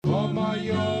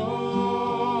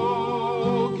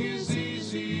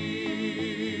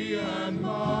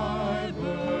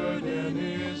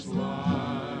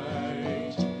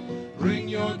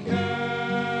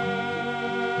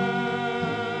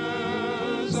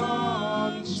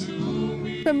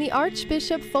From the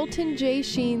Archbishop Fulton J.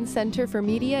 Sheen Center for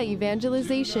Media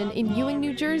Evangelization in Ewing,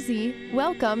 New Jersey,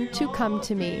 welcome to Come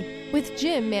to Me with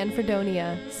Jim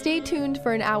Manfredonia. Stay tuned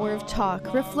for an hour of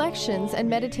talk, reflections, and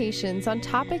meditations on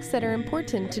topics that are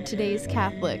important to today's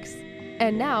Catholics.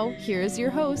 And now, here is your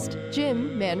host,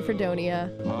 Jim Manfredonia.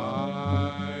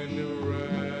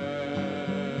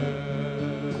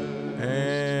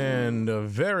 And a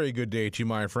very good day to you,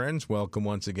 my friends. Welcome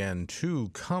once again to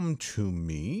Come to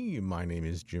Me. My name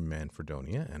is Jim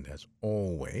Manfredonia, and as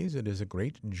always, it is a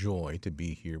great joy to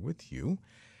be here with you,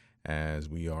 as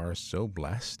we are so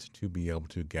blessed to be able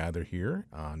to gather here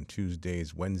on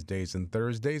Tuesdays, Wednesdays, and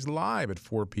Thursdays live at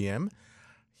 4 p.m.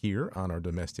 here on our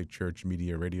domestic church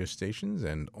media radio stations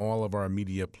and all of our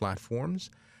media platforms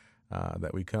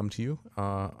that we come to you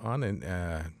on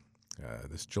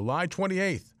this July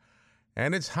 28th.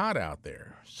 And it's hot out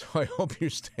there, so I hope you're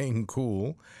staying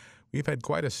cool. We've had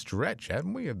quite a stretch,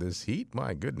 haven't we, of this heat?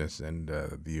 My goodness, and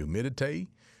the humidity.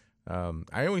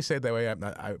 I only say it that way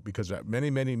because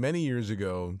many years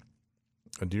ago,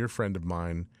 a dear friend of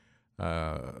mine,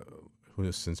 who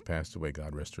has since passed away,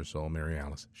 God rest her soul, Mary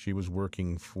Alice, she was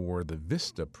working for the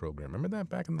VISTA program. Remember that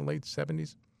back in the late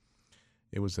 70s?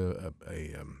 It was a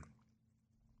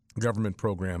government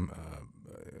program.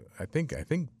 I think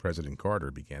President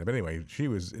Carter began it. But anyway, she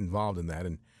was involved in that,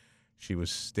 and she was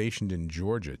stationed in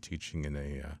Georgia teaching in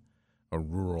a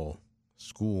rural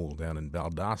school down in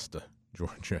Valdosta,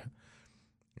 Georgia.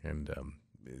 And I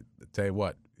tell you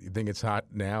what, you think it's hot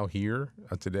now here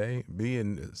today? Be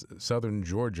in southern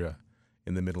Georgia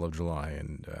in the middle of July.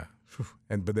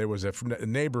 But there was a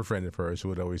neighbor friend of hers who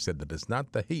had always said that it's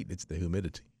not the heat, it's the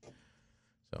humidity.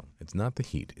 So it's not the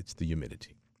heat, it's the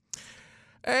humidity.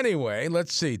 Anyway,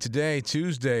 let's see. Today,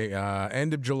 Tuesday,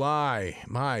 end of July.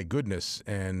 My goodness.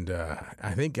 And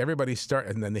I think everybody's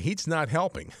and then the heat's not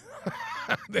helping.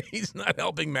 The heat's not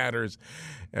helping matters.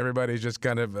 Everybody's just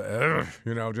kind of,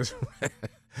 just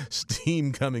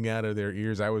steam coming out of their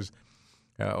ears. I was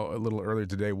a little earlier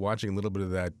today watching a little bit of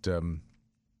that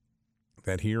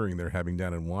hearing they're having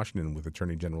down in Washington with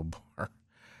Attorney General Barr.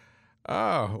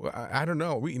 Oh, I don't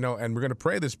know. And we're going to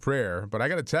pray this prayer, but I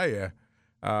got to tell you,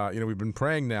 we've been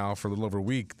praying now for a little over a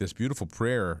week, this beautiful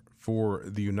prayer for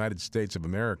the United States of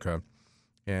America,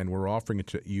 and we're offering it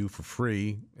to you for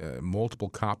free, multiple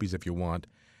copies if you want.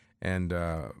 And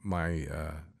my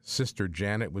sister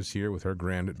Janet was here with her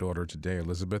granddaughter today,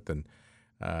 Elizabeth, and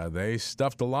they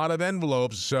stuffed a lot of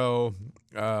envelopes, so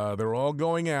they're all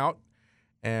going out.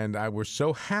 And I was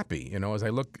so happy, as I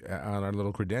look on our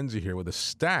little credenza here with a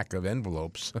stack of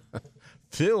envelopes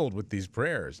filled with these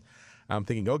prayers. I'm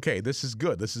thinking, okay, this is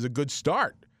good. This is a good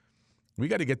start. We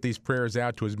got to get these prayers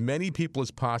out to as many people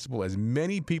as possible, as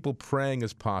many people praying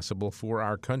as possible for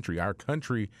our country. Our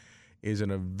country is in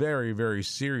a very, very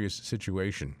serious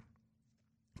situation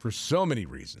for so many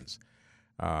reasons.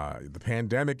 The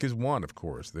pandemic is one, of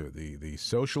course. The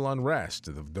social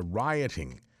unrest, the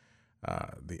rioting,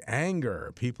 the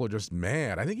anger. People are just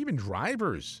mad. I think even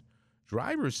drivers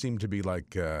seem to be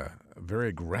very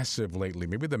aggressive lately.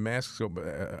 Maybe the masks, some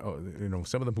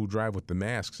of them who drive with the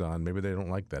masks on, maybe they don't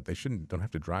like that. They don't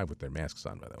have to drive with their masks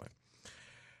on, by the way.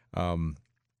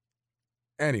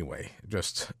 Anyway,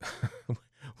 just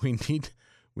we need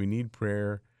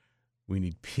prayer, we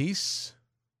need peace,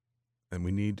 and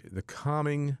we need the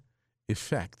calming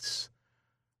effects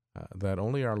that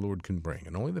only our Lord can bring,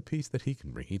 and only the peace that He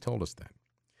can bring. He told us that.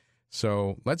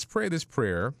 So let's pray this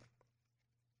prayer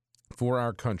for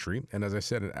our country. And as I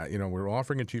said, we're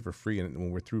offering it to you for free. And when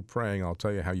we're through praying, I'll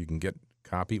tell you how you can get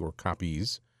copy or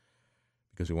copies,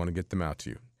 because we want to get them out to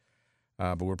you.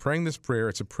 But we're praying this prayer.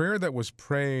 It's a prayer that was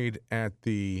prayed at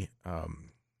the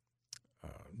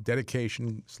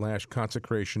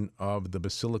dedication/consecration of the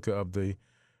Basilica of the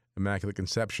Immaculate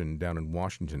Conception down in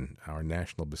Washington, our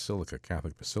national basilica,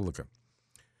 Catholic basilica.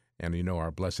 And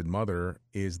our Blessed Mother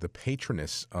is the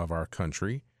patroness of our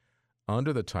country,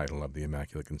 under the title of the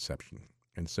Immaculate Conception.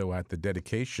 And so at the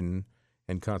dedication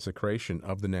and consecration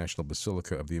of the National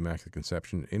Basilica of the Immaculate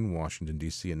Conception in Washington,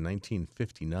 D.C. in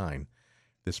 1959,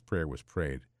 this prayer was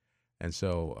prayed. And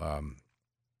so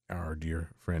our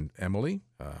dear friend Emily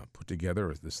put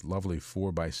together this lovely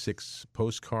 4x6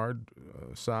 postcard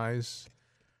size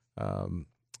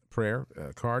prayer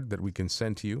card that we can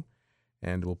send to you.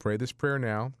 And we'll pray this prayer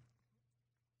now,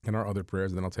 and our other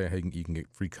prayers, and then I'll tell you how you can get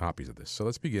free copies of this. So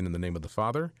let's begin in the name of the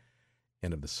Father,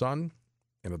 and of the Son,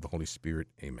 and of the Holy Spirit.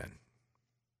 Amen.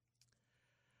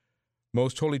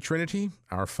 Most Holy Trinity,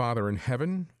 our Father in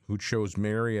heaven, who chose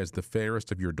Mary as the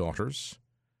fairest of your daughters,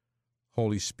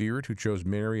 Holy Spirit, who chose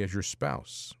Mary as your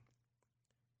spouse,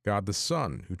 God the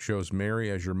Son, who chose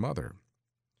Mary as your mother,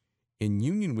 In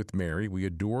union with Mary, we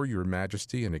adore your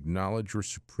majesty and acknowledge your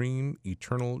supreme,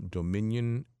 eternal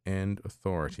dominion and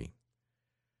authority.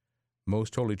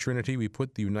 Most Holy Trinity, we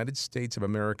put the United States of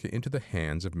America into the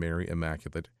hands of Mary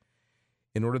Immaculate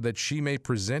in order that she may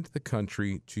present the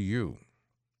country to you.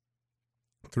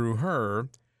 Through her,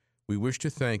 we wish to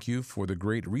thank you for the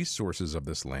great resources of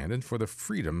this land and for the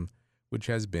freedom which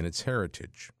has been its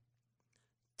heritage.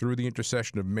 Through the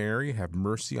intercession of Mary, have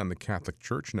mercy on the Catholic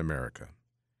Church in America.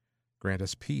 Grant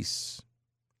us peace.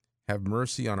 Have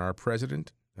mercy on our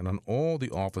President and on all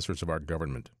the officers of our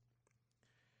government.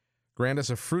 Grant us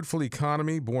a fruitful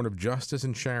economy born of justice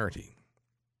and charity.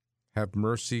 Have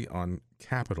mercy on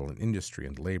capital and industry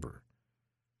and labor.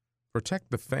 Protect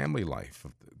the family life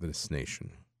of this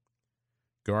nation.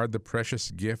 Guard the precious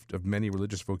gift of many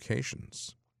religious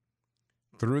vocations.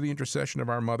 Through the intercession of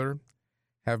our Mother,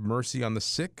 have mercy on the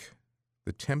sick,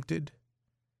 the tempted,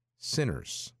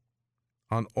 sinners,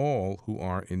 on all who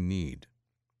are in need.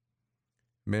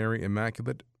 Mary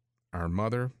Immaculate, our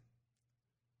Mother,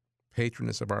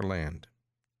 patroness of our land,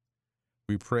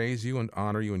 we praise you and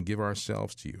honor you and give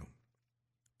ourselves to you.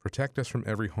 Protect us from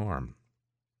every harm.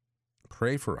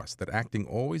 Pray for us that, acting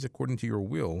always according to your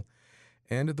will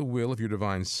and the will of your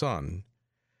divine Son,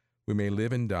 we may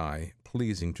live and die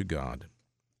pleasing to God.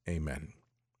 Amen.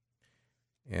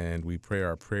 And we pray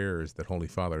our prayers that Holy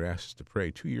Father asked us to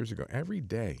pray 2 years ago. Every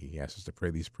day he asked us to pray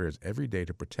these prayers every day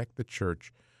to protect the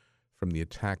church from the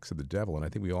attacks of the devil. And I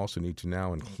think we also need to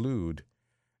now include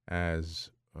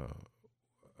as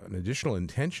an additional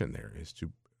intention there is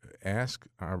to ask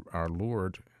our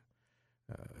Lord,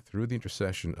 through the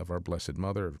intercession of our Blessed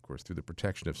Mother, of course, through the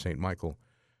protection of St. Michael,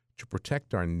 to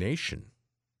protect our nation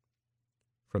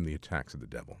from the attacks of the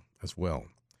devil as well.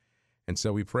 And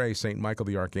so we pray, St. Michael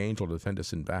the Archangel, defend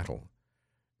us in battle.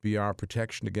 Be our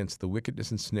protection against the wickedness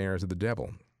and snares of the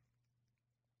devil.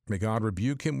 May God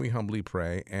rebuke him, we humbly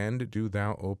pray, and do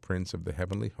thou, O Prince of the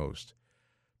heavenly host,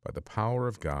 by the power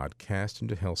of God, cast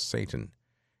into hell Satan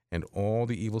and all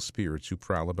the evil spirits who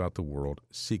prowl about the world,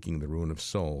 seeking the ruin of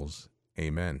souls.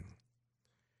 Amen.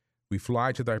 We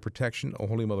fly to thy protection, O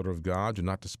Holy Mother of God. Do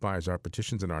not despise our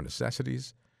petitions and our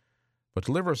necessities, but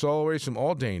deliver us always from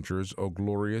all dangers, O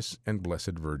glorious and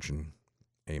blessed Virgin.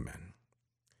 Amen.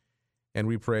 And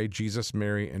we pray, Jesus,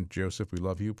 Mary, and Joseph, we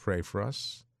love you. Pray for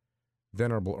us.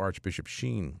 Venerable Archbishop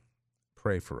Sheen,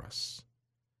 pray for us.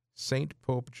 Saint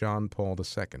Pope John Paul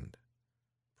II,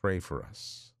 pray for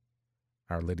us.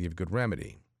 Our Lady of Good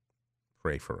Remedy,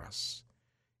 pray for us.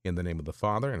 In the name of the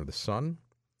Father, and of the Son,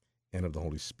 and of the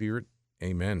Holy Spirit.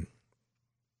 Amen.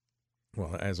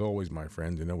 Well, as always, my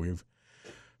friends,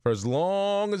 for as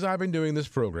long as I've been doing this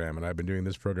program, and I've been doing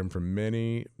this program for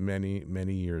many, many,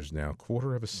 many years now,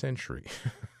 quarter of a century.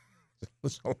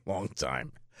 It's a long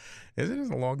time. Isn't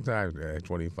it a long time?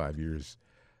 25 years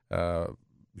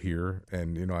here.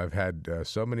 And, I've had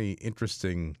so many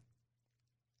interesting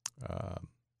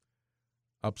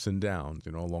ups and downs,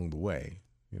 along the way.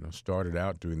 Started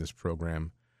out doing this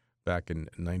program back in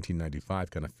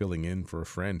 1995, kind of filling in for a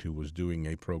friend who was doing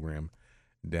a program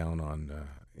down on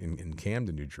in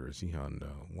Camden, New Jersey, on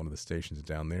one of the stations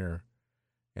down there,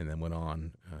 and then went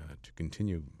on to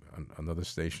continue on another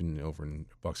station over in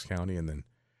Bucks County, and then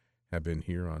have been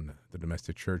here on the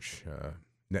Domestic Church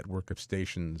network of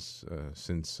stations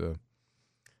since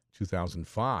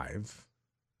 2005.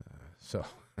 So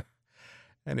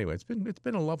anyway, it's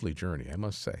been a lovely journey, I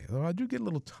must say. Though I do get a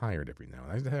little tired every now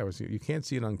and then. You can't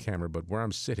see it on camera, but where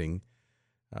I'm sitting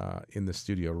in the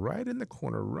studio, right in the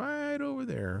corner, right over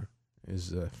there,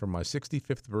 is for my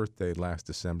 65th birthday last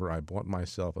December, I bought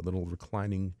myself a little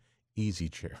reclining easy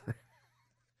chair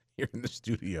here in the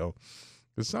studio.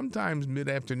 Because sometimes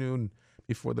mid-afternoon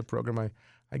before the program,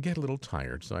 I get a little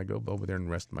tired, so I go over there and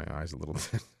rest my eyes a little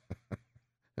bit.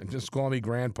 And just call me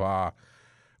Grandpa.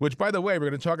 Which, by the way, we're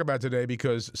going to talk about today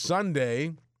because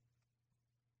Sunday,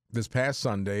 this past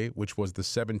Sunday, which was the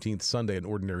 17th Sunday in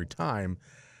Ordinary Time,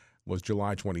 was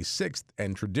July 26th.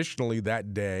 And traditionally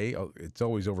that day, it's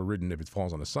always overridden if it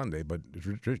falls on a Sunday, but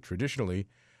traditionally,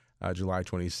 July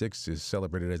 26th is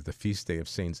celebrated as the feast day of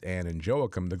Saints Anne and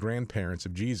Joachim, the grandparents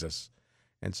of Jesus.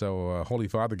 And so Holy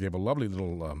Father gave a lovely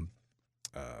little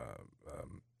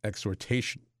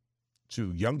exhortation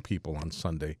to young people on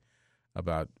Sunday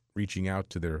about reaching out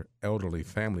to their elderly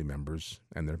family members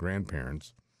and their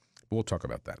grandparents. But we'll talk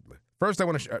about that. First, I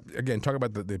want to, again, talk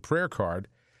about the prayer card,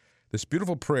 this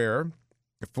beautiful prayer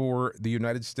for the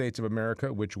United States of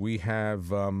America, which we have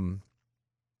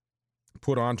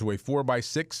put onto a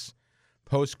 4x6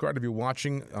 postcard. If you're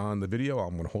watching on the video,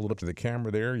 I'm going to hold it up to the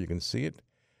camera there. You can see it.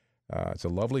 It's a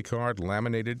lovely card,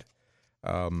 laminated.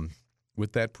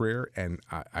 with that prayer, and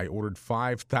I ordered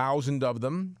 5,000 of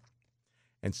them.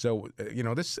 And so,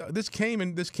 this came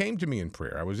to me in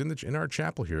prayer. I was in our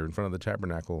chapel here in front of the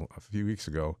tabernacle a few weeks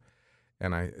ago,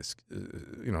 and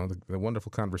the wonderful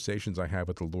conversations I have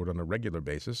with the Lord on a regular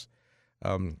basis.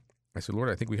 I said, Lord,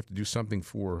 I think we have to do something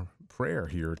for prayer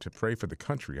here, to pray for the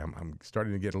country. I'm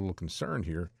starting to get a little concerned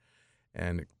here.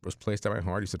 And it was placed on my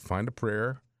heart. He said, find a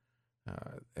prayer,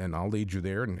 and I'll lead you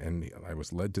there. And I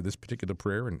was led to this particular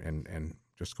prayer, and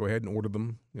just go ahead and order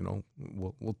them.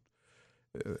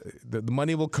 The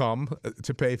money will come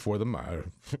to pay for them.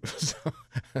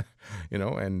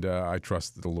 And I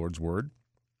trust the Lord's word.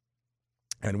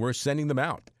 And we're sending them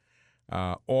out.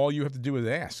 All you have to do is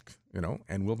ask,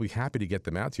 and we'll be happy to get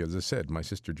them out to you. As I said, my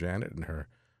sister Janet and her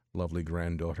lovely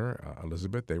granddaughter,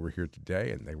 Elizabeth, they were here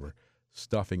today, and they were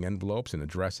stuffing envelopes and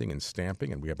addressing and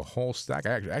stamping, and we have a whole stack.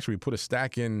 Actually, we put a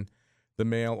stack in the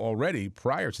mail already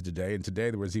prior to today, and today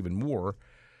there was even more.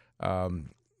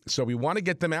 So we want to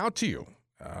get them out to you.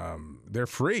 They're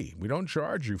free. We don't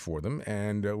charge you for them,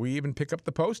 and we even pick up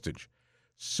the postage.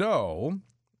 So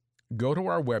go to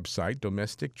our website,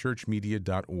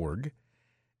 domesticchurchmedia.org,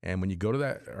 and when you go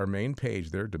to our main page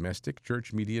there,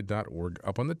 domesticchurchmedia.org,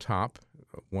 up on the top,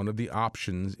 one of the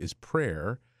options is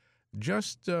prayer.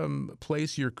 Just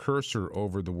place your cursor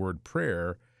over the word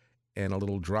prayer, and a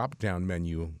little drop-down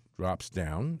menu drops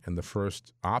down, and the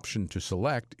first option to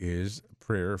select is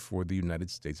prayer for the United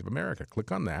States of America.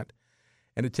 Click on that,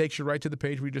 and it takes you right to the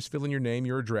page where you just fill in your name,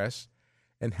 your address,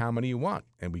 and how many you want,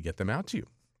 and we get them out to you.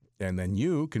 And then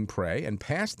you can pray and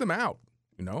pass them out,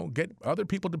 get other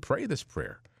people to pray this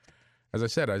prayer. As I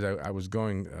said, as I was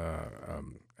going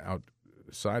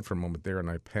outside for a moment there, and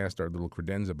I passed our little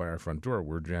credenza by our front door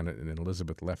where Janet and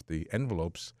Elizabeth left the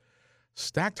envelopes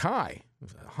stacked high,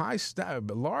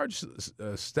 large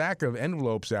stack of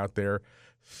envelopes out there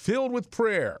filled with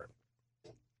prayer.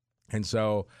 And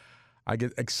so I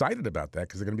get excited about that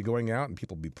because they're going to be going out and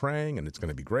people will be praying, and it's going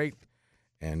to be great.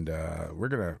 And we're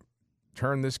going to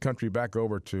turn this country back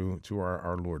over to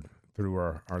our Lord through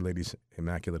our Lady's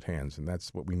immaculate hands, and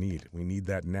that's what we need. We need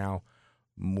that now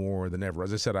more than ever.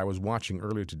 As I said, I was watching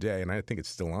earlier today, and I think it's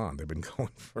still on. They've been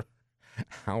going for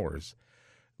hours.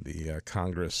 The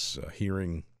Congress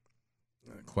hearing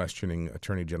questioning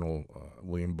Attorney General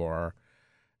William Barr,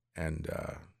 and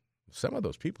some of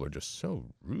those people are just so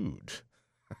rude.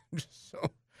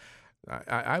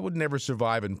 I would never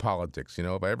survive in politics,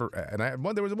 if I ever. And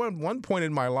there was one point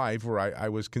in my life where I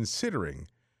was considering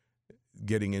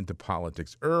getting into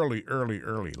politics early,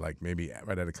 like maybe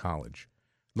right out of college,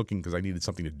 looking because I needed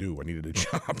something to do. I needed a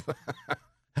job.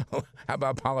 How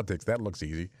about politics? That looks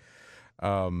easy.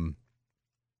 But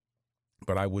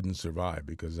I wouldn't survive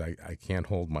because I can't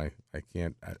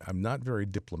I'm not very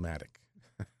diplomatic.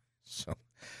 So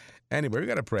anyway, we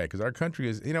got to pray because our country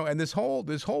is, and this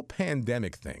whole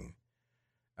pandemic thing.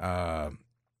 We're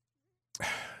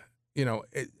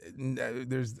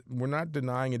not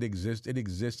denying it exists. It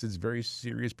exists. It's very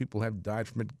serious. People have died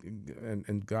from it,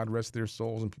 and God rest their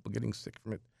souls, and people getting sick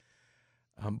from it.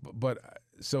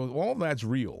 So all that's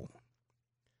real.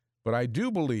 But I do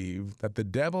believe that the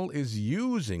devil is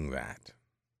using that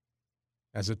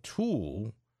as a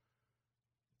tool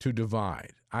to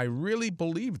divide. I really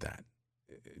believe that.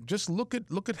 Just look at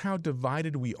how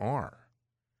divided we are.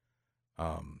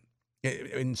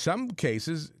 In some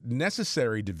cases,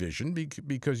 necessary division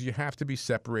because you have to be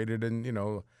separated and,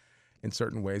 in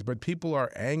certain ways. But people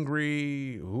are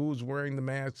angry. Who's wearing the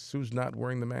masks? Who's not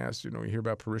wearing the masks? You hear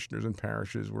about parishioners in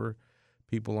parishes where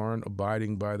people aren't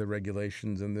abiding by the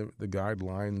regulations and the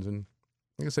guidelines. And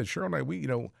like I said, Cheryl and I,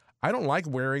 I don't like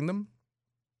wearing them.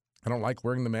 I don't like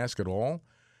wearing the mask at all,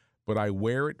 but I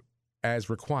wear it as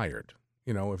required.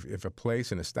 If a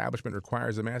place, an establishment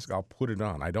requires a mask, I'll put it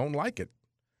on. I don't like it,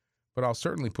 but I'll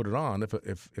certainly put it on if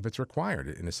it's required.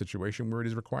 In a situation where it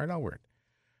is required, I'll wear it.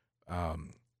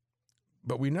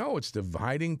 But we know it's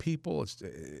dividing people.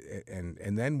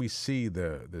 And then we see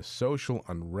the social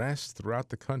unrest throughout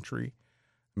the country.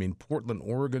 I mean, Portland,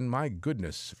 Oregon, my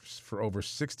goodness, for over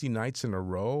 60 nights in a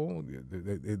row,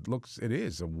 it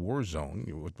is a war zone,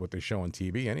 what they show on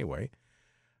TV anyway.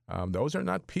 Those are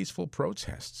not peaceful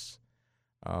protests.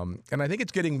 And I think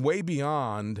it's getting way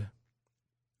beyond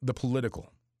the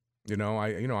political.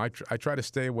 I try to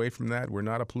stay away from that. We're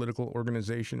not a political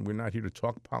organization. We're not here to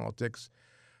talk politics.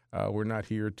 We're not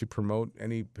here to promote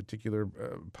any particular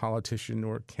politician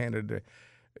or candidate.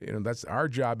 That's our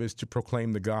job is to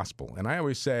proclaim the gospel. And I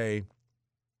always say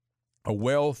a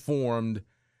well-formed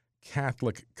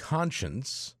Catholic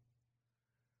conscience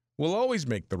will always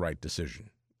make the right decision,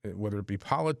 whether it be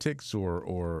politics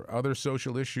or other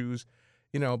social issues.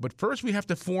 But first we have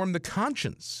to form the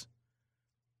conscience.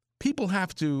 People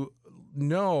have to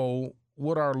know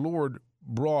what our Lord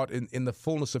brought in the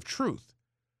fullness of truth.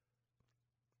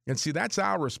 And see, that's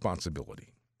our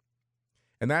responsibility.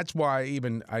 And that's why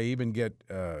I even get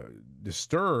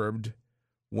disturbed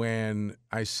when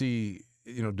I see,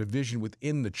 division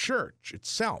within the church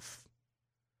itself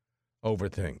over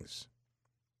things.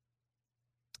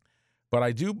 But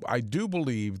I do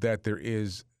believe that there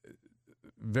is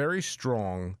very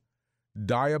strong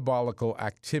diabolical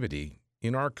activity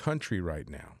in our country right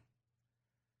now.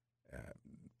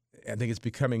 I think it's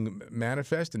becoming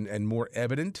manifest and more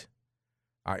evident.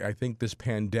 I think this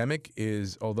pandemic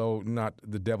is, although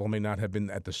the devil may not have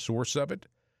been at the source of it,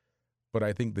 but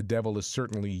I think the devil is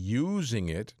certainly using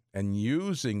it and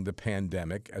using the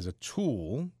pandemic as a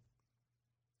tool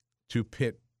to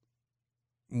pit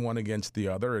one against the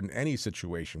other in any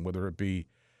situation, whether it be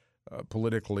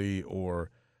politically or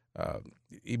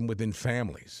even within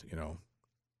families, You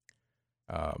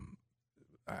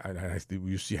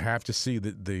have to see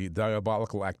the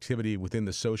diabolical activity within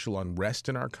the social unrest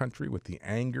in our country, with the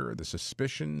anger, the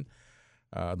suspicion,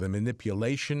 the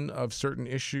manipulation of certain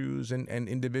issues and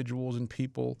individuals and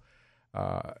people.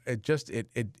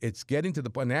 It's getting to the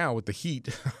point now with the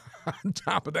heat. On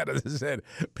top of that, as I said,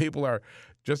 people are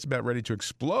just about ready to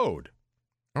explode,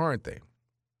 aren't they?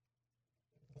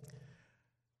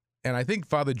 And I think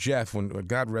Father Jeff, when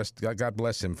God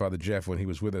bless him, Father Jeff, when he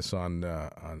was with us on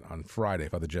Friday,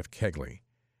 Father Jeff Kegley,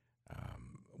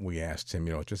 we asked him,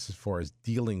 just as far as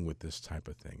dealing with this type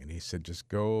of thing, and he said, just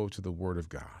go to the Word of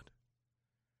God.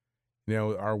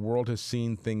 Our world has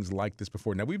seen things like this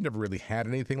before. Now, we've never really had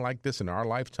anything like this in our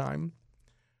lifetime.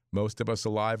 Most of us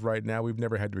alive right now, we've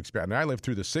never had to experience. I lived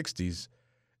through the 60s,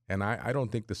 and I don't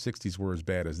think the 60s were as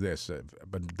bad as this.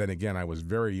 But then again, I was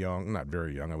very young, not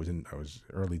very young. I was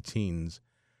early teens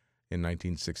in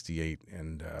 1968,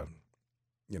 and I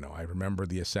remember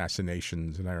the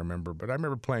assassinations, and I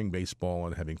remember playing baseball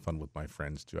and having fun with my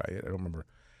friends too. I don't remember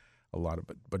a lot of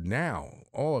it. But now,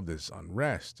 all of this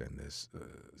unrest and this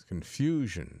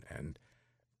confusion, and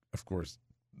of course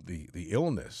the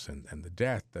illness and the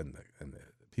death and the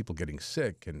people getting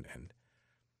sick, and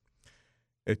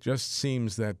it just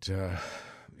seems that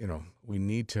we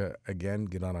need to again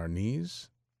get on our knees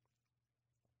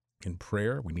in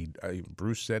prayer. We need.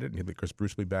 Bruce said it, and because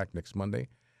Bruce will be back next Monday.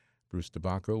 Bruce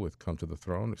DeBacco with Come to the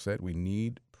Throne said we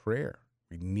need prayer.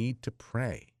 We need to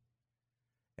pray.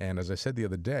 And as I said the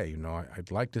other day, I'd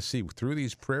like to see through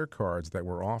these prayer cards that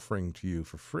we're offering to you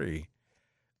for free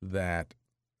that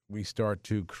we start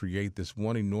to create this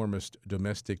one enormous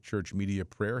domestic church media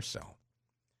prayer cell,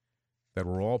 that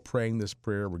we're all praying this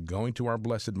prayer. We're going to our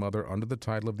Blessed Mother under the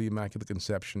title of the Immaculate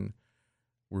Conception.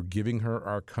 We're giving her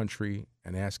our country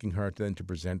and asking her then to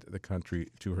present the country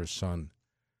to her Son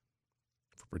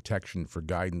for protection, for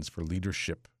guidance, for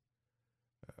leadership,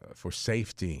 for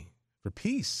safety, for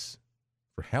peace,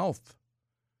 for health,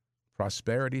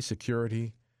 prosperity,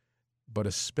 security, but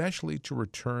especially to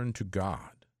return to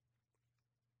God.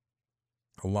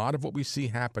 A lot of what we see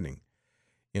happening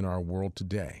in our world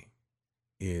today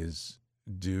is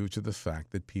due to the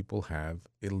fact that people have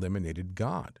eliminated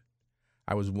God.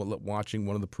 I was watching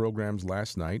one of the programs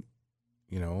last night,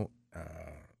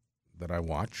 that I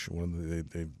watch, one of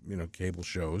the cable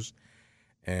shows,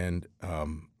 and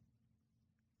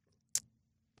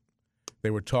they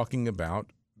were talking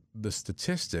about the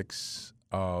statistics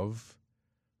of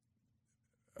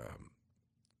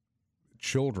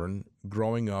children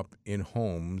growing up in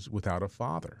homes without a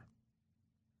father,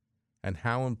 and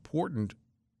how important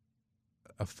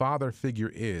a father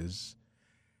figure is,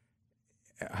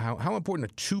 how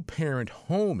important a two-parent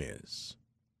home is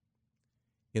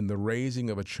in the raising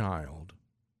of a child,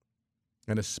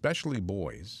 and especially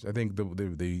boys. I think the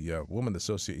woman,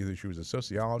 either she was a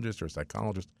sociologist or a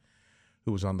psychologist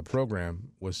who was on the program,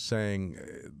 was saying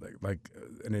like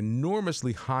an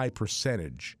enormously high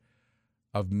percentage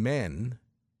of men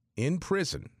in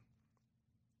prison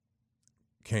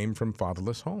came from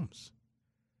fatherless homes.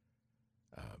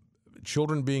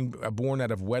 Children being born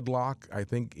out of wedlock, I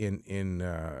think in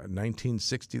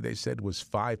 1960 they said was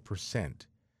 5%.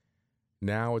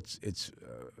 Now it's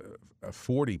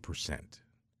 40%.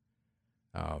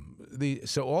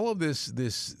 So all of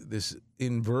this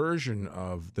inversion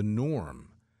of the norm,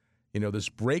 this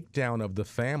breakdown of the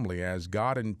family as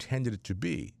God intended it to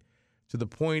be, to the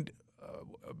point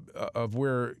of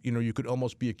where you could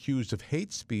almost be accused of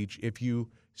hate speech if you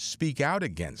speak out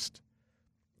against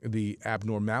the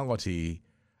abnormality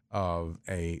of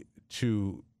a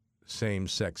two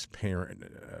same-sex parent,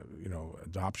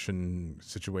 adoption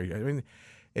situation. I mean,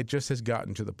 it just has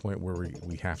gotten to the point where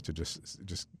we have to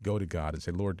just go to God and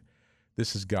say, Lord,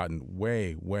 this has gotten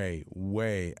way, way,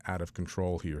 way out of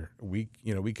control here. We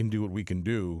can do what we can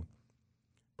do,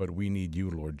 but we need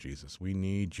you, Lord Jesus. We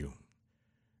need you.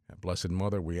 Blessed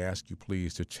Mother, we ask you,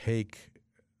 please, to take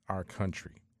our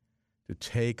country, to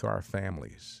take our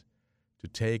families, to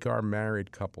take our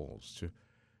married couples,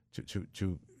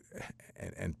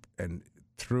 and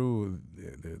through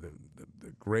the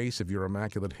grace of your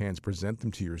immaculate hands, present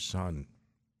them to your Son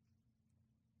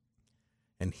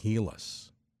and heal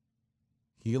us.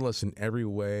 Heal us in every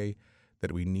way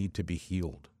that we need to be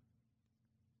healed.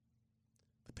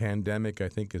 The pandemic, I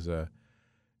think, is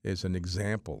an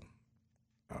example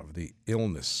of the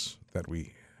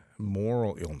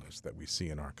moral illness that we see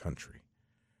in our country.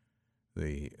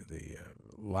 The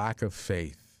lack of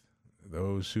faith,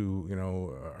 those who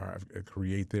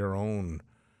create their own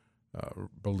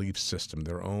belief system,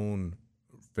 their own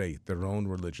faith, their own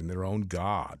religion, their own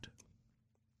God,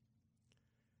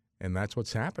 and that's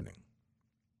what's happening.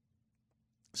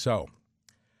 So,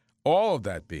 all of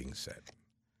that being said,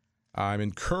 I'm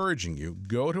encouraging you,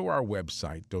 go to our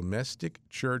website,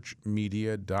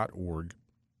 domesticchurchmedia.org,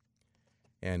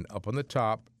 and up on the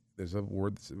top, there's a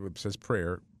word that says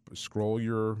prayer. Scroll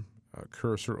your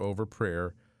cursor over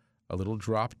prayer. A little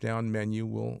drop-down menu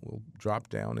will drop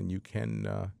down, and you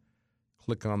can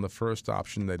click on the first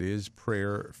option that is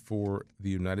prayer for the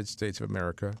United States of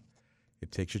America.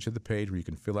 It takes you to the page where you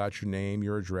can fill out your name,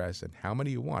 your address, and how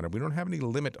many you want. And we don't have any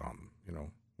limit on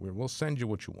them. We'll send you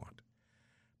what you want.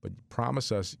 But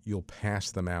promise us you'll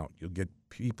pass them out. You'll get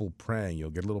people praying.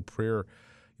 You'll get a little prayer,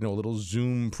 a little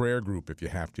Zoom prayer group if you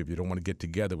have to, if you don't want to get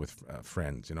together with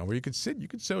friends, where you could sit. You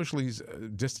could socially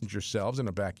distance yourselves in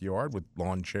a backyard with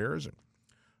lawn chairs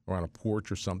or on a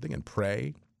porch or something and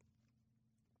pray.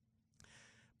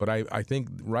 But I think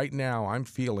right now I'm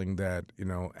feeling that,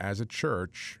 as a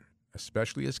church,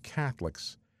 especially as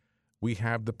Catholics, we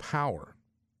have the power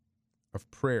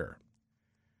of prayer.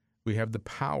 We have the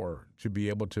power to be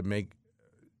able to make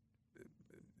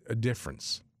a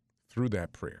difference through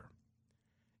that prayer.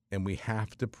 And we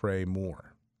have to pray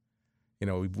more.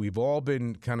 We've all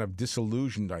been kind of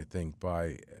disillusioned, I think,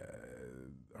 by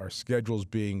our schedules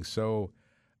being so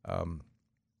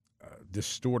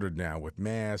distorted now with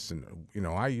Mass. And,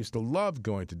 I used to love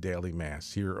going to daily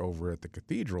Mass here over at the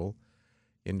cathedral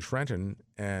in Trenton,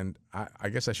 and I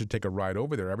guess I should take a ride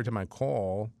over there. Every time I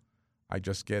call, I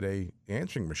just get a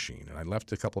answering machine, and I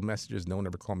left a couple of messages. No one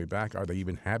ever called me back. Are they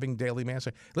even having daily Mass?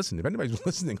 Listen, if anybody's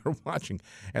listening or watching,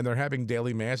 and they're having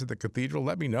daily Mass at the cathedral,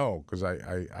 let me know, because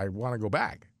I want to go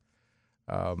back.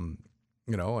 And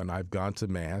I've gone to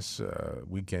Mass,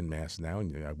 weekend Mass now,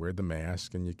 and I wear the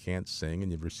mask, and you can't sing,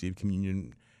 and you've received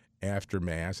communion after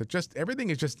Mass.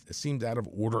 Everything seemed out of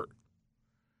order.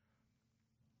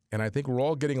 And I think we're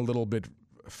all getting a little bit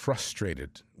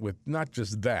frustrated with not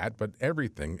just that, but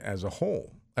everything as a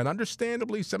whole. And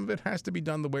understandably, some of it has to be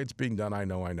done the way it's being done. I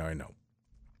know.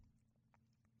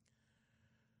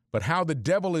 But how the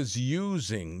devil is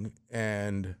using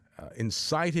and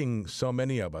inciting so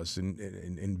many of us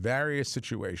in various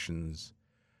situations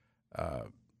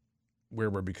where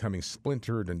we're becoming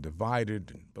splintered and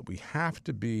divided, but we have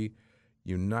to be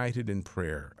united in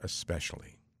prayer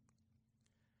especially.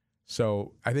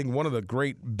 So I think one of the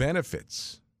great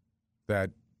benefits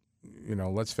that,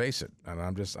 let's face it, and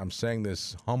I'm saying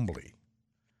this humbly,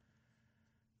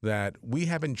 that we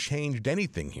haven't changed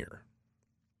anything here,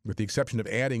 with the exception of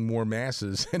adding more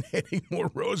masses and adding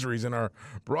more rosaries in our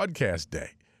broadcast day.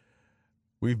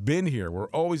 We've been here. We're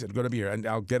always going to be here. And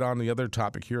I'll get on the other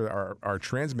topic here, our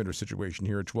transmitter situation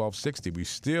here at 1260. We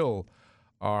still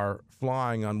are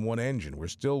flying on one engine. We're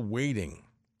still waiting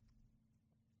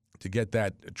to get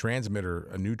that a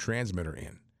new transmitter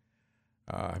in.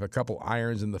 I have a couple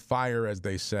irons in the fire, as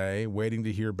they say, waiting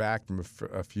to hear back from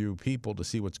a few people to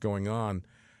see what's going on.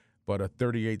 But a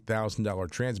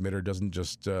 $38,000 transmitter doesn't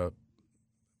just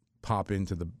pop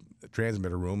into the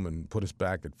transmitter room and put us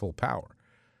back at full power.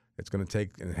 It's going to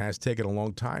take, and it has taken a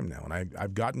long time now. And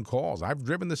I've gotten calls. I've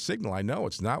driven the signal. I know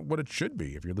it's not what it should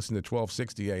be. If you're listening to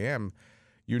 1260 AM,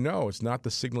 it's not the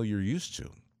signal you're used to.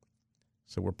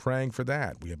 So we're praying for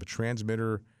that. We have a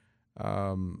transmitter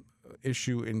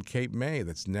issue in Cape May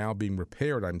that's now being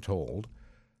repaired, I'm told.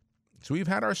 So we've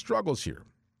had our struggles here.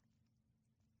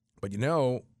 But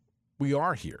we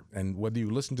are here. And whether you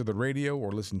listen to the radio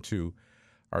or listen to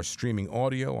our streaming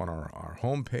audio on our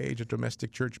homepage at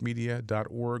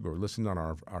domesticchurchmedia.org, or listen on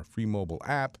our free mobile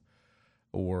app,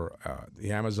 or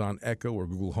the Amazon Echo or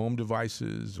Google Home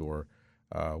devices, or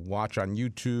watch on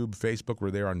YouTube, Facebook.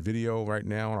 We're there on video right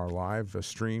now on our live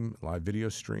video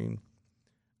stream.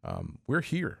 we're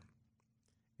here.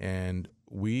 And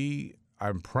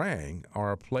I'm praying,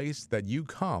 are a place that you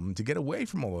come to get away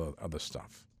from all the other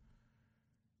stuff.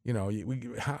 You know,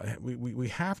 we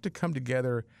have to come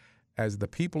together as the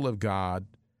people of God,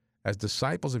 as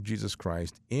disciples of Jesus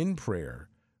Christ, in prayer,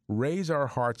 raise our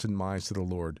hearts and minds to the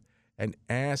Lord, and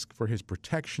ask for his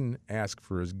protection, ask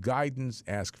for his guidance,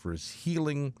 ask for his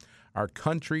healing. Our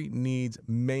country needs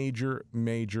major,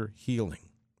 major healing.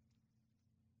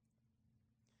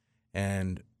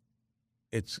 And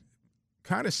it's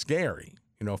kind of scary.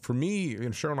 You know, for me,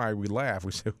 and Cheryl and I, we laugh.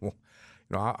 We say, well,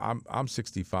 you know, I'm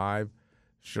 65.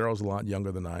 Cheryl's a lot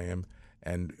younger than I am.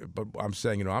 But I'm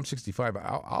saying, you know, I'm 65.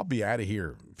 I'll be out of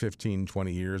here 15,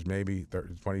 20 years, maybe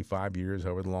 30, 25 years,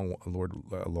 however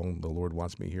long the Lord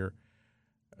wants me here.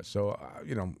 So,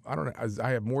 you know, I don't know.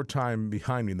 I have more time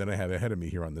behind me than I have ahead of me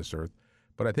here on this earth.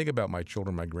 But I think about my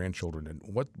children, my grandchildren, and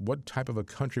what type of a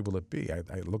country will it be? I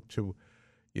look to,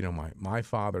 you know, my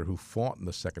father who fought in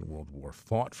the Second World War,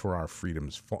 fought for our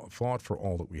freedoms, fought for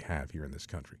all that we have here in this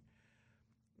country.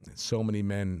 And so many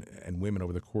men and women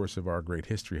over the course of our great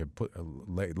history have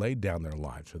laid down their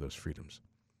lives for those freedoms.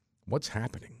 What's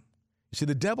happening? You see,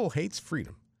 the devil hates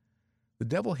freedom. The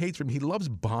devil hates freedom. He loves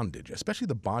bondage, especially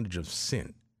the bondage of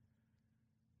sin.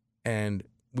 And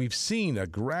we've seen a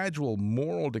gradual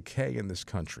moral decay in this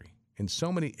country in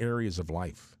so many areas of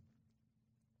life.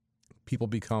 People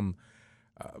become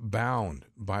bound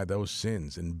by those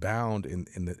sins and bound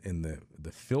in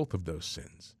the filth of those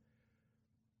sins.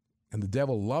 And the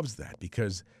devil loves that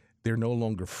because they're no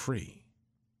longer free.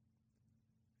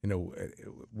 You know,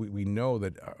 we know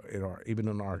that even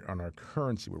on our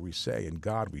currency where we say, in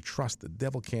God we trust, the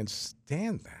devil can't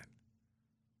stand that.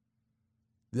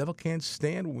 The devil can't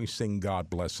stand when we sing God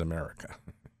Bless America.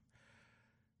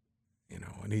 You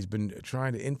know, and he's been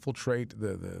trying to infiltrate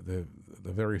the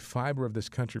very fiber of this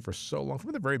country for so long,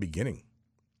 from the very beginning.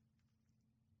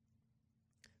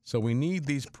 So we need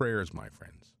these prayers, my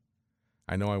friends.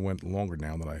 I know I went longer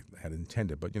now than I had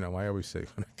intended, but, you know, I always say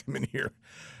when I come in here,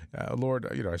 Lord,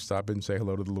 you know, I stop in and say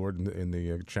hello to the Lord in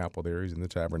the chapel there. He's in the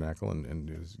tabernacle, and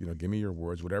you know, give me your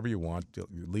words, whatever you want.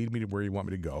 Lead me to where you want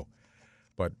me to go.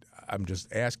 But I'm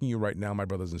just asking you right now, my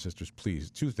brothers and sisters,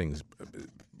 please, two things.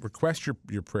 Request your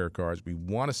prayer cards. We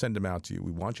want to send them out to you.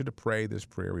 We want you to pray this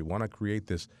prayer. We want to create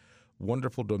this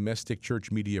wonderful domestic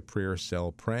church media prayer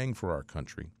cell praying for our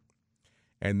country.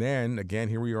 And then, again,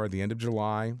 here we are at the end of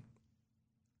July.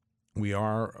 We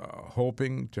are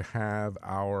hoping to have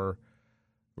our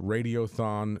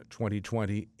Radiothon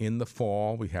 2020 in the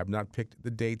fall. We have not picked the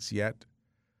dates yet.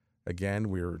 Again,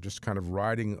 we're just kind of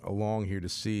riding along here to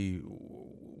see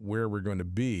where we're going to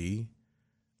be.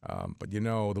 But, you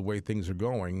know, the way things are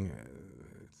going,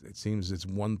 it seems it's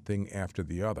one thing after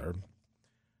the other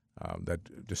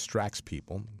that distracts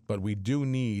people. But we do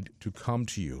need to come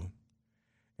to you,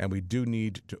 and we do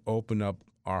need to open up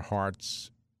our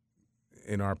hearts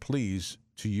in our pleas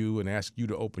to you and ask you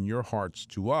to open your hearts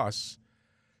to us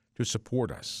to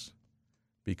support us.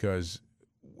 Because,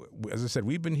 as I said,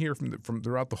 we've been here from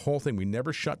throughout the whole thing. We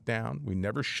never shut down. We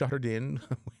never shuttered in.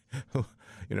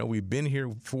 You know, we've been here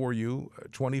for you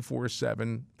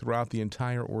 24/7 throughout the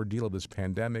entire ordeal of this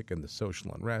pandemic and the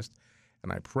social unrest.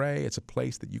 And I pray it's a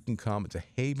place that you can come. It's a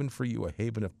haven for you, a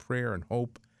haven of prayer and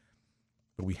hope.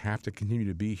 But we have to continue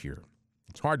to be here.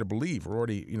 It's hard to believe. We're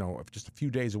already, you know, just a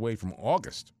few days away from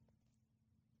August.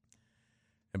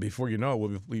 And before you know it,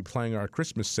 we'll be playing our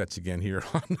Christmas sets again here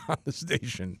on the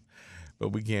station. But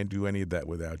we can't do any of that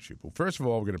without you. Well, first of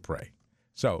all, we're going to pray.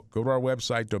 So go to our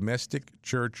website,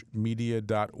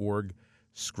 domesticchurchmedia.org.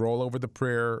 Scroll over the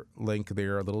prayer link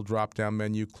there, a little drop-down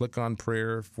menu. Click on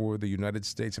prayer for the United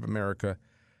States of America.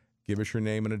 Give us your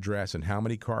name and address and how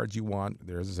many cards you want.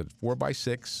 There's, as I said,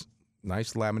 4x6.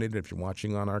 Nice laminated. If you're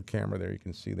watching on our camera there, you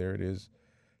can see there it is.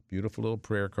 Beautiful little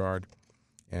prayer card.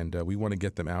 And we want to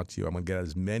get them out to you. I'm going to get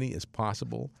as many as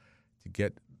possible to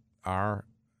get our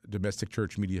domestic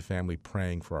church media family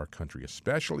praying for our country,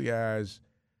 especially as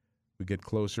we get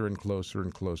closer and closer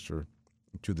and closer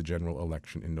to the general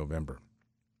election in November.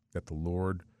 That the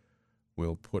Lord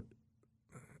will put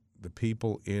the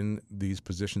people in these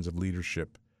positions of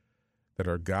leadership that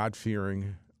are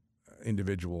God-fearing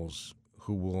individuals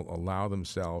who will allow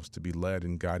themselves to be led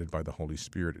and guided by the Holy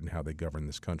Spirit in how they govern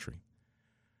this country,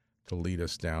 to lead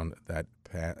us down that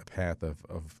path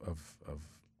of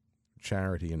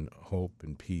charity and hope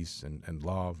and peace and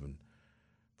love and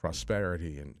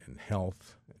prosperity and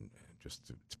health, and just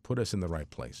to put us in the right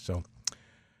place. So,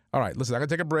 all right, listen, I'm going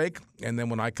to take a break, and then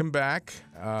when I come back,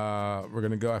 we're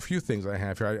going to go a few things I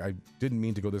have here. I didn't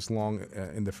mean to go this long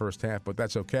in the first half, but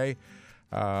that's okay.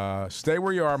 Stay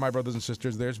where you are, my brothers and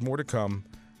sisters. There's more to come.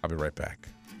 I'll be right back.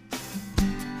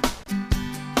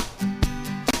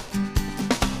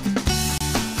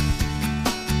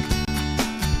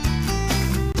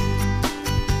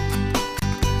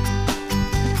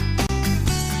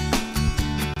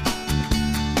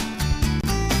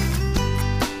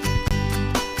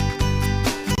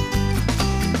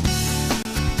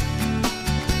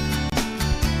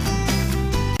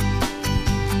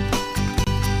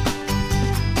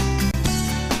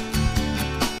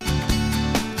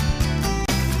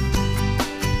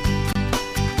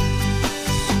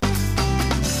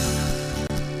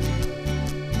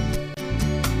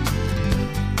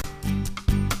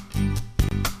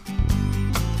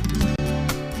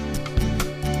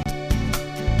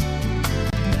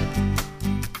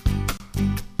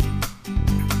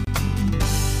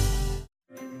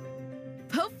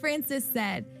 Francis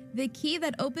said, "The key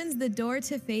that opens the door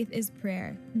to faith is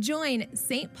prayer." Join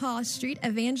St. Paul Street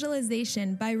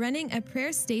Evangelization by running a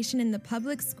prayer station in the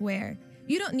public square.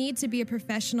 You don't need to be a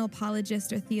professional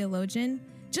apologist or theologian.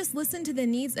 Just listen to the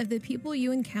needs of the people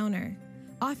you encounter.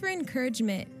 Offer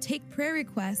encouragement, take prayer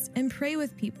requests, and pray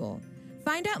with people.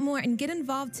 Find out more and get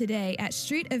involved today at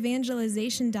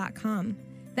streetevangelization.com.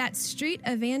 That's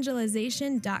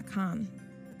streetevangelization.com.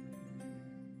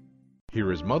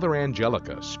 Here is Mother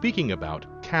Angelica speaking about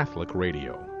Catholic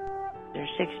radio. There's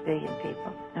 6 billion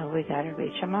people, and we got to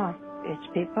reach them all. It's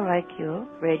people like you,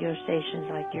 radio stations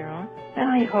like your own, and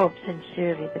I hope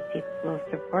sincerely that people will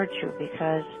support you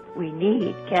because we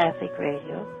need Catholic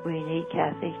radio, we need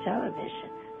Catholic television,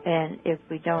 and if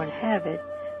we don't have it,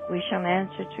 we shall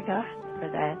answer to God for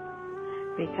that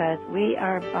because we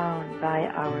are bound by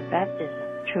our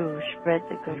baptism to spread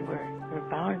the good word. We're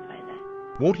bound by that.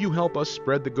 Won't you help us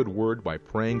spread the good word by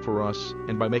praying for us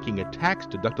and by making a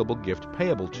tax-deductible gift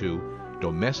payable to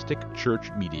Domestic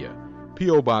Church Media,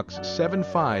 P.O. Box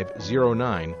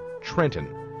 7509, Trenton,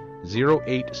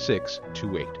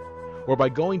 08628, or by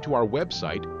going to our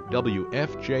website,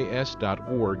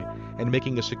 wfjs.org, and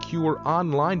making a secure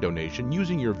online donation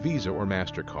using your Visa or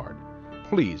MasterCard.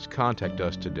 Please contact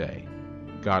us today.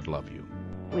 God love you.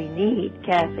 We need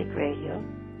Catholic radio.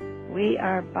 We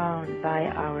are bound by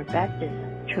our baptism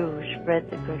to spread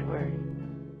the good word.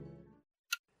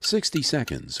 60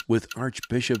 Seconds with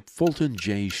Archbishop Fulton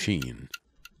J. Sheen.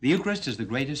 The Eucharist is the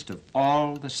greatest of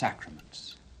all the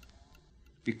sacraments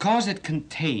because it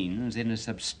contains in a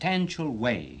substantial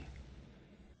way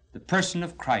the person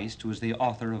of Christ, who is the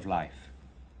author of life.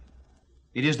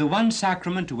 It is the one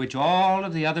sacrament to which all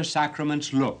of the other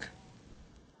sacraments look.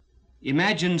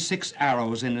 Imagine 6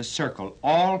 arrows in a circle,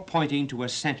 all pointing to a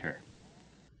center.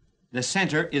 The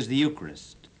center is the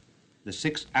Eucharist. The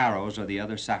 6 arrows are the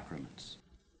other sacraments.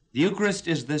 The Eucharist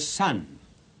is the sun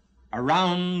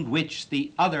around which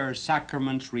the other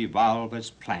sacraments revolve as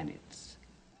planets.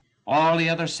 All the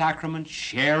other sacraments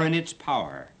share in its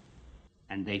power,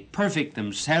 and they perfect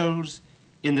themselves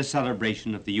in the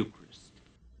celebration of the Eucharist.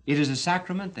 It is a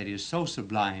sacrament that is so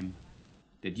sublime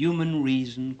that human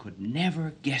reason could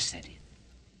never guess at it.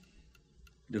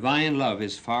 Divine love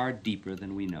is far deeper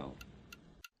than we know.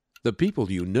 The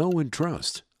people you know and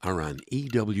trust are on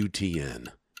EWTN.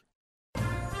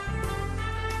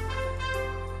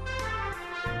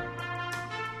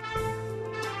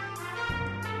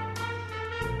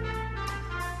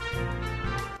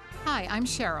 Hi, I'm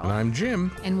Cheryl. And I'm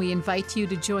Jim. And we invite you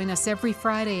to join us every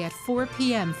Friday at 4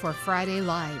 p.m. for Friday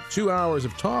Live. 2 hours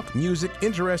of talk, music,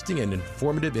 interesting and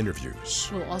informative interviews.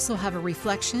 We'll also have a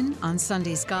reflection on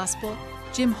Sunday's Gospel,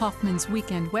 Jim Hoffman's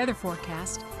weekend weather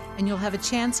forecast, and you'll have a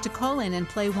chance to call in and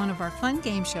play one of our fun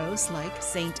game shows like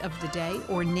Saint of the Day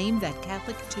or Name That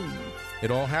Catholic Tune. It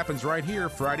all happens right here,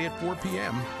 Friday at 4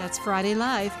 p.m. That's Friday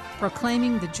Live,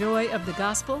 proclaiming the joy of the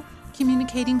gospel,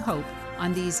 communicating hope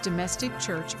on these domestic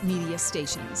church media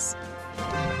stations.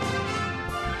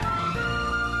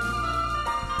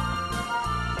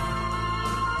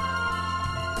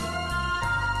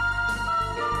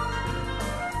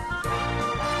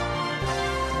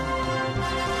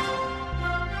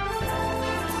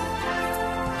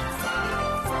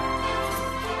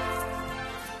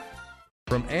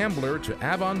 From Ambler to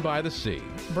Avon by the Sea.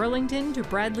 Burlington to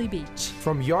Bradley Beach.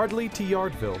 From Yardley to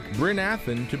Yardville. Bryn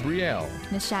Athyn to Brielle.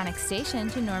 Neshannock Station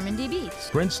to Normandy Beach.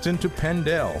 Princeton to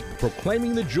Pendle.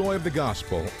 Proclaiming the joy of the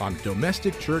gospel on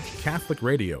Domestic Church Catholic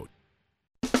Radio.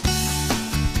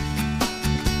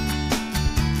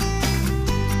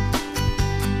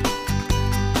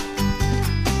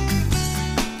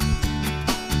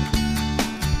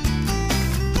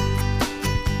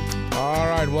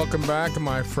 Welcome back,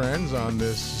 my friends, on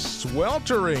this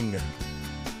sweltering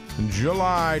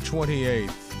July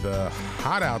 28th.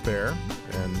 Hot out there,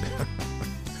 and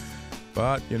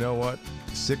But you know what?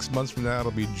 6 months from now,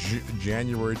 it'll be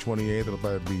January 28th. It'll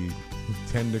probably be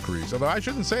 10 degrees. Although I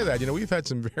shouldn't say that. You know, we've had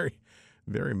some very,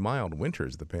 very mild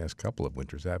winters the past couple of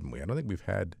winters, haven't we? I don't think we've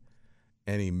had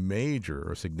any major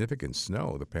or significant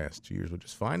snow the past 2 years, which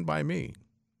is fine by me.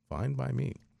 Fine by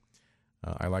me.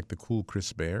 I like the cool,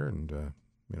 crisp air, and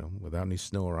you know, without any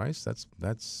snow or ice,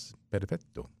 that's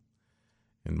perfetto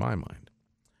in my mind.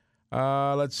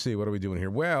 Let's see, what are we doing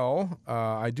here? Well,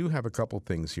 I do have a couple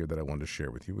things here that I wanted to share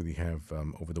with you. We have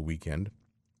over the weekend.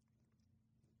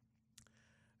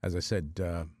 As I said,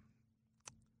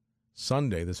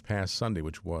 Sunday, this past Sunday,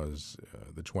 which was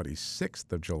the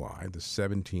 26th of July, the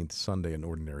 17th Sunday in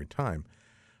Ordinary Time.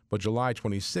 But July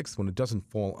 26th, when it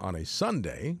doesn't fall on a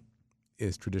Sunday,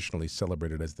 is traditionally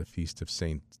celebrated as the Feast of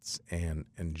Saints Anne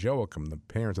and Joachim, the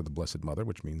parents of the Blessed Mother,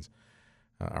 which means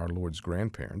our Lord's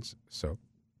grandparents. So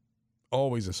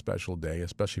always a special day,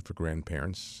 especially for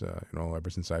grandparents. You know, ever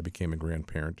since I became a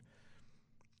grandparent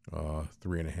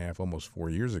 3.5, almost 4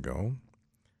 years ago,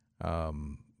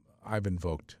 I've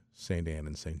invoked Saint Anne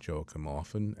and Saint Joachim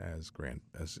often as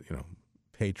you know,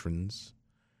 patrons,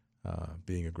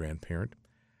 being a grandparent.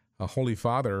 Holy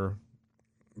Father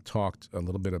talked a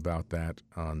little bit about that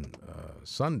on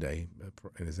Sunday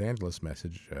in his Angelus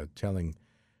message, telling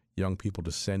young people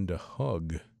to send a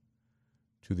hug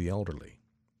to the elderly.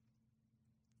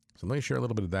 So let me share a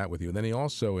little bit of that with you. And then he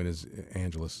also, in his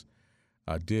Angelus,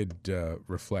 did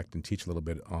reflect and teach a little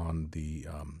bit on the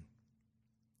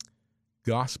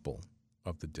gospel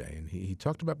of the day. And he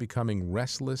talked about becoming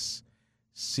restless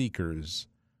seekers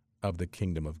of the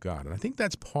kingdom of God. And I think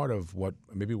that's part of what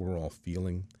maybe we're all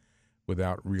feeling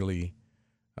without really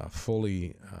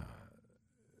fully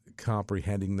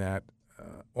comprehending that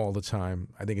all the time.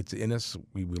 I think it's in us.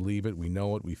 We believe it. We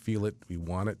know it. We feel it. We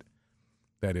want it.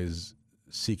 That is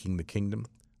seeking the kingdom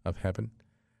of heaven.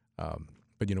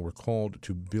 But, you know, we're called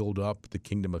to build up the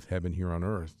kingdom of heaven here on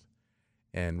earth.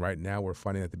 And right now we're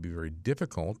finding that to be very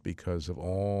difficult because of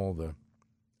all the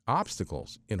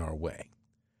obstacles in our way.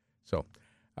 So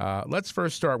let's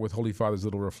first start with Holy Father's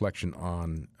little reflection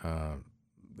on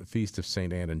the Feast of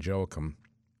St. Anne and Joachim.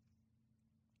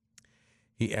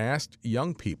 He asked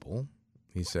young people,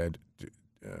 he said,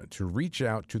 to reach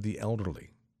out to the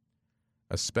elderly,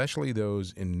 especially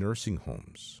those in nursing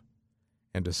homes,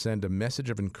 and to send a message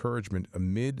of encouragement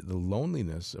amid the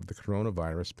loneliness of the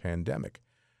coronavirus pandemic.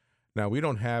 Now, we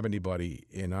don't have anybody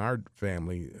in our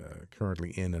family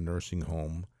currently in a nursing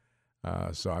home,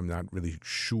 so I'm not really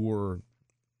sure.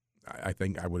 I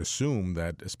think I would assume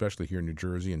that, especially here in New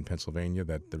Jersey and Pennsylvania,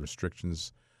 that the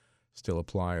restrictions still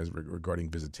apply as regarding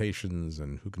visitations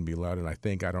and who can be allowed. And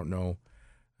I don't know,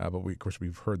 but of course,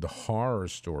 we've heard the horror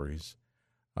stories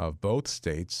of both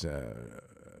states,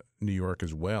 New York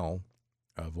as well,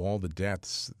 of all the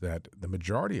deaths that the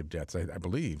majority of deaths, I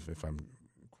believe, if I'm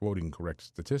quoting correct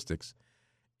statistics,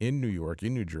 in New York,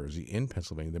 in New Jersey, in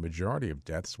Pennsylvania, the majority of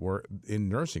deaths were in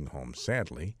nursing homes,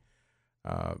 sadly.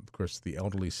 Of course, the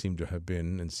elderly seem to have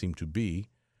been and seem to be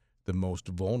the most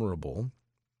vulnerable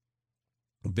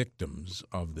victims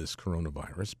of this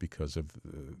coronavirus because of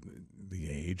the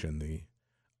age and the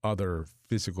other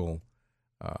physical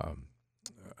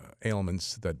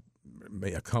ailments that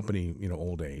may accompany, you know,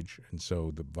 old age. And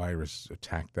so the virus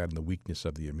attacked that and the weakness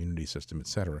of the immunity system, et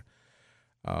cetera.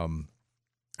 And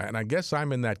I guess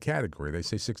I'm in that category. They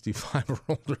say 65 or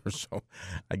older, so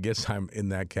I guess I'm in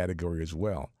that category as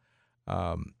well.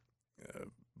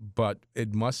 But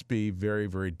it must be very,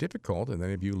 very difficult. And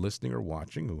any of you listening or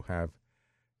watching who have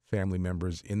family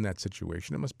members in that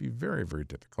situation, it must be very, very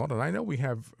difficult. And I know we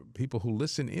have people who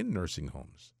listen in nursing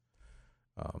homes.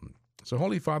 So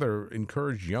Holy Father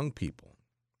encouraged young people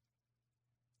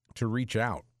to reach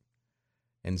out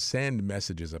and send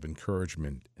messages of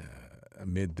encouragement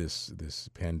amid this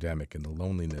pandemic and the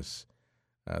loneliness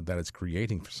that it's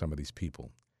creating for some of these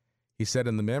people. He said,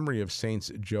 in the memory of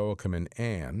Saints Joachim and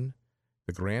Anne,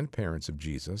 the grandparents of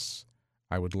Jesus,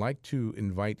 I would like to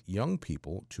invite young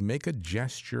people to make a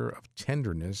gesture of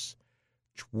tenderness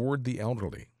toward the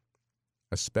elderly,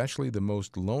 especially the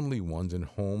most lonely ones in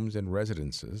homes and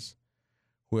residences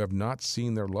who have not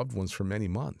seen their loved ones for many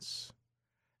months.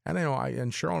 And I know,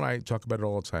 and Cheryl and I talk about it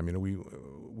all the time. You know,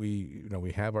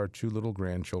 we have our two little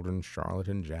grandchildren, Charlotte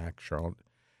and Jack. Charlotte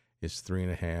is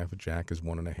 3.5. Jack is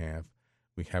 1.5.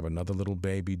 We have another little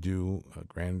baby due, a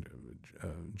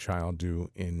grandchild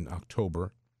due in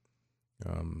October.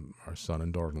 Our son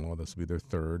and daughter-in-law, this will be their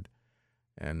third.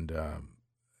 And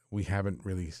we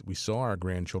saw our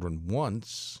grandchildren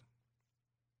once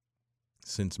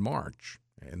since March,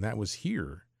 and that was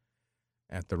here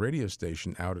at the radio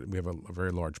station. We have a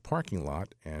very large parking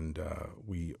lot, and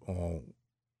we all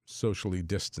socially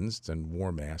distanced and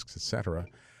wore masks, etc.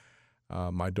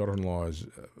 My daughter-in-law is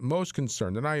most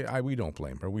concerned, and we don't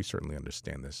blame her. We certainly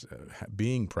understand this.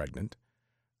 Being pregnant,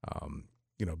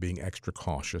 being extra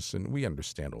cautious, and we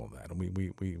understand all that, and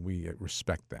we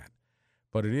respect that.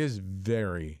 But it is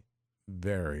very,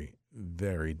 very,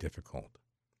 very difficult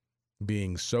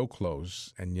being so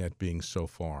close and yet being so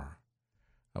far.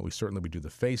 We do the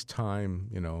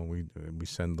FaceTime. We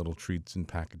send little treats and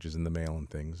packages in the mail and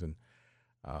things, and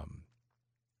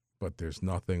but there's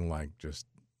nothing like just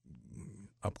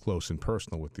up close and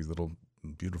personal with these little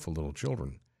beautiful little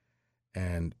children.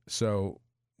 And so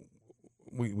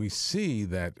we see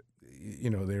that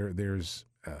there's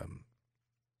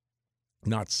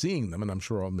not seeing them, and I'm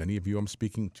sure many of you I'm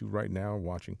speaking to right now,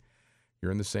 watching,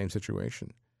 you're in the same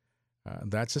situation.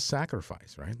 That's a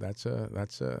sacrifice, right? That's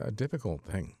a difficult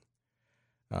thing.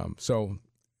 So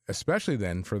especially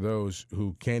then for those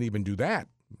who can't even do that,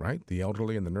 right? The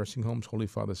elderly in the nursing homes. Holy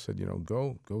Father said,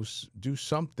 go do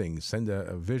something, send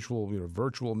a visual,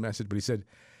 virtual message. But he said,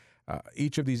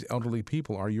 each of these elderly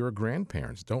people are your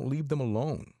grandparents. Don't leave them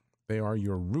alone. They are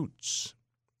your roots.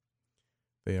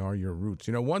 They are your roots.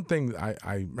 One thing I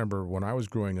remember when I was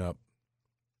growing up,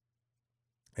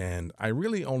 and I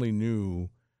really only knew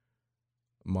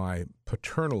my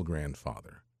paternal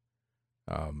grandfather.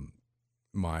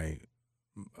 My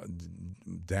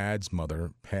dad's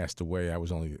mother passed away. I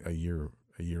was only a year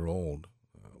old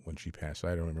when she passed.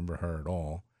 I don't remember her at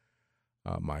all.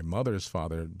 My mother's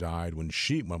father died when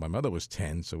my mother was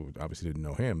 10, so obviously didn't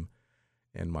know him.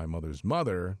 And my mother's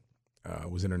mother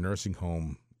was in a nursing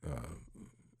home,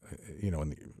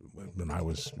 when I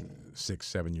was 6,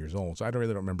 7 years old. So I don't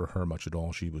remember her much at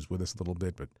all. She was with us a little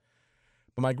bit, but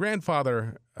my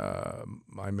grandfather,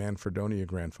 my Manfredonia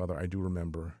grandfather, I do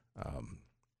remember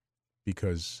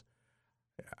because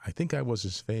I think I was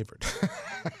his favorite.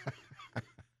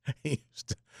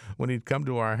 When he'd come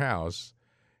to our house,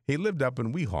 he lived up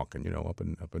in Weehawken,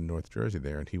 up in North Jersey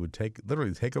there, and he would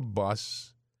literally take a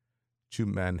bus to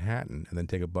Manhattan and then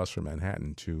take a bus from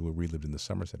Manhattan to where we lived in the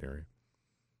Somerset area.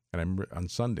 And I remember on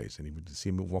Sundays, and he would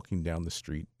see me walking down the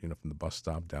street, from the bus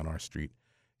stop down our street,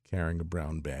 carrying a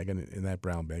brown bag, and in that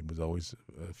brown bag was always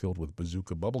filled with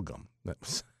Bazooka bubble gum. That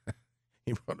was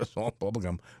he brought us all bubble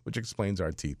gum, which explains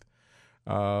our teeth.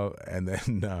 And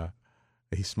then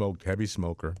he smoked, heavy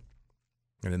smoker.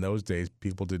 And in those days,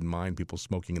 people didn't mind people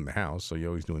smoking in the house, so you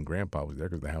always knew when Grandpa was there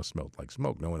because the house smelled like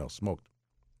smoke. No one else smoked.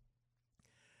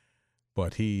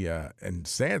 But and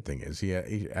sad thing is, he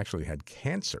actually had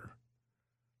cancer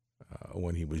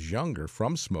when he was younger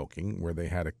from smoking, where they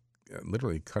had to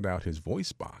literally cut out his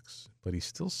voice box, but he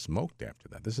still smoked after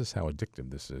that. This is how addictive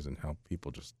this is and how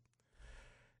people just...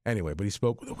 Anyway, but he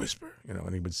spoke with a whisper,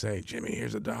 and he would say, "Jimmy,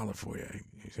 here's $1 for you."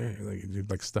 He'd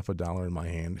like stuff $1 in my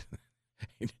hand.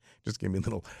 He just gave me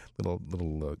little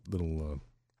regular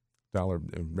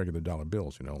dollar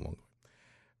bills, along the way.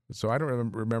 So I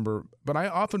don't remember, but I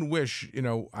often wish,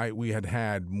 we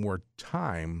had more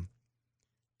time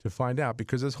to find out,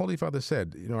 because as Holy Father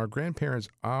said, our grandparents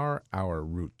are our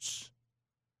roots.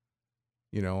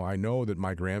 I know that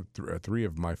my 3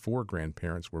 of my 4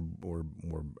 grandparents were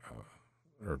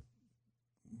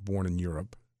born in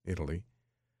Europe, Italy.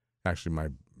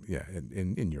 Actually,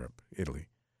 in Europe, Italy.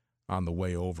 On the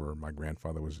way over, my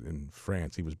grandfather was in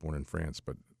France. He was born in France,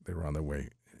 but they were on their way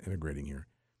integrating here.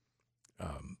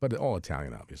 But all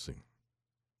Italian, obviously.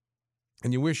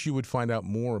 And you wish you would find out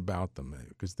more about them,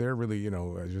 because they're really,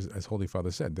 as Holy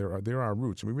Father said, they're our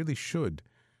roots. And we really should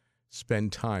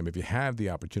spend time, if you have the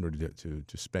opportunity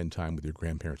to spend time with your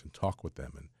grandparents and talk with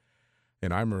them.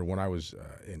 And I remember when I was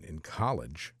in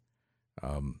college,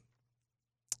 I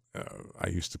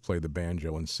used to play the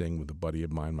banjo and sing with a buddy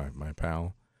of mine, my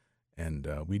pal. And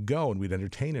we'd go and we'd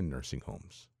entertain in nursing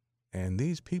homes. And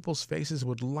these people's faces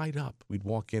would light up. We'd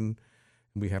walk in,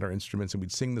 and we had our instruments, and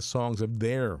we'd sing the songs of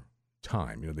their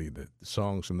time, the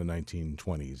songs from the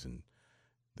 1920s and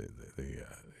the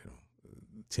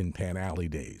Tin Pan Alley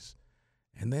days.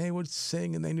 And they would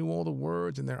sing, and they knew all the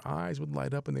words, and their eyes would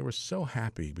light up, and they were so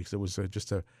happy, because it was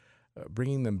just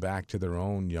bringing them back to their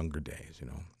own younger days,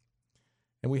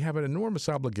 And we have an enormous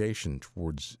obligation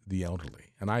towards the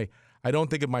elderly. And I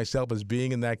don't think of myself as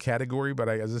being in that category, but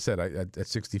as I said, at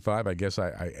 65, I guess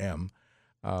I am.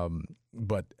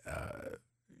 But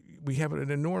we have an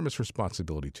enormous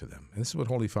responsibility to them. And this is what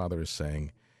Holy Father is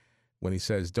saying when he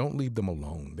says, don't leave them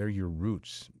alone. They're your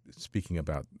roots, speaking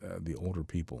about the older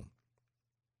people.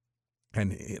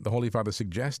 And the Holy Father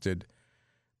suggested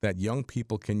that young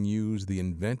people can use the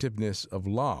inventiveness of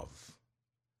love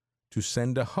to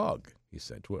send a hug, he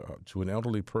said, to an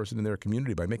elderly person in their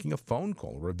community by making a phone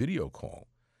call or a video call.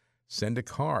 Send a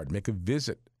card. Make a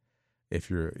visit if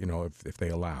you're, if they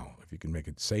allow, if you can make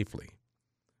it safely.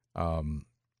 And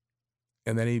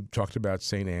then he talked about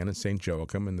St. Anne and St.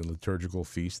 Joachim and the liturgical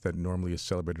feast that normally is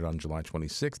celebrated on July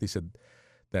 26th. He said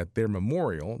that their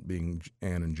memorial, being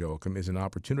Anne and Joachim, is an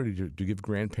opportunity to give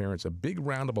grandparents a big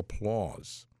round of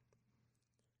applause.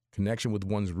 Connection with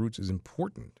one's roots is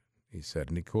important, he said,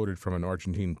 and he quoted from an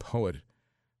Argentine poet,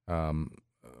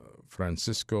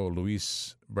 Francisco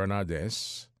Luis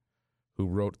Bernardes, who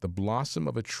wrote, "The blossom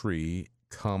of a tree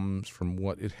comes from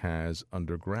what it has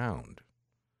underground."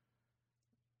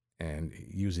 And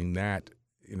using that,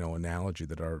 analogy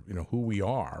that our, who we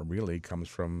are really comes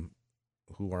from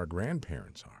who our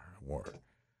grandparents are,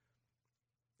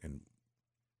 and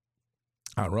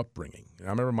our upbringing. I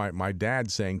remember my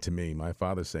dad saying to me, my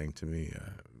father saying to me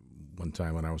one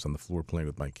time when I was on the floor playing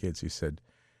with my kids, he said,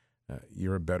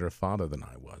 "You're a better father than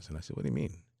I was." And I said, "What do you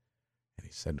mean?" And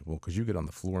he said, "Well, because you get on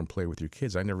the floor and play with your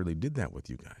kids. I never really did that with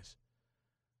you guys."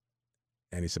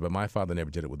 And he said, "But my father never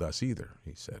did it with us either,"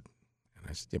 he said. And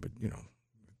I said, "Yeah, but, it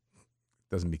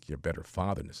doesn't make you a better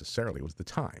father necessarily. It was the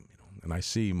time, And I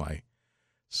see my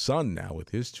son now with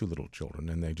his two little children,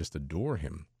 and they just adore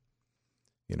him,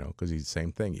 because he's the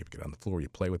same thing. You get on the floor, you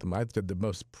play with him. I said the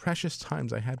most precious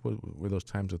times I had were those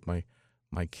times with my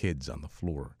kids on the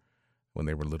floor when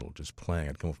they were little, just playing.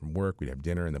 I'd come home from work, we'd have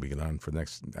dinner, and then we'd get on for the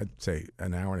next, I'd say,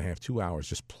 an hour and a half, 2 hours,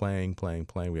 just playing.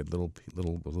 We had little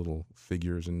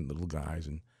figures and little guys,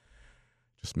 and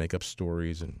just make up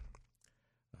stories, and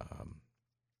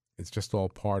it's just all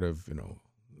part of,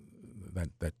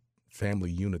 that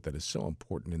family unit that is so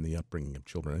important in the upbringing of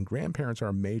children. And grandparents are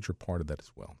a major part of that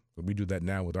as well. But we do that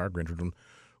now with our grandchildren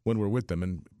when we're with them.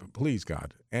 And please,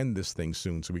 God, end this thing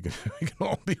soon so we can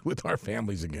all be with our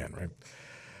families again,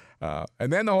 right?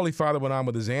 And then the Holy Father went on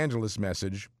with his Angelus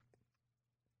message,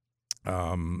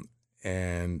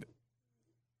 and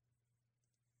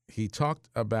he talked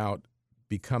about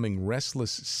becoming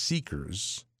restless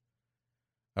seekers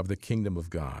of the kingdom of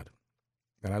God.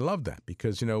 And I love that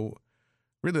because,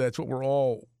 really that's what we're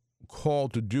all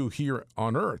called to do here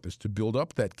on earth, is to build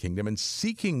up that kingdom and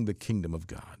seeking the kingdom of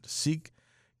God. Seek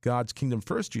God's kingdom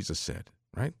first, Jesus said,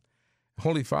 right?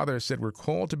 Holy Father said we're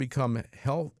called to become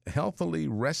healthily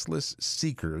restless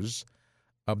seekers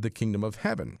of the kingdom of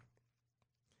heaven.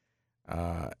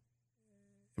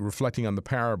 Reflecting on the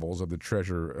parables of the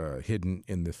treasure hidden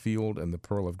in the field and the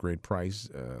pearl of great price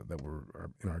that were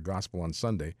in our gospel on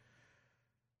Sunday,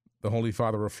 the Holy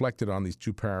Father reflected on these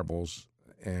two parables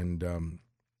and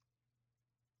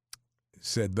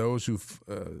said, "Those who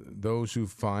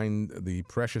find the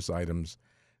precious items,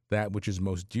 that which is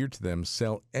most dear to them,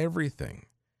 sell everything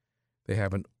they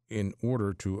have in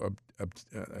order to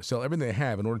sell everything they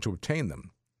have in order to obtain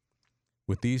them."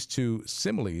 With these two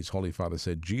similes, Holy Father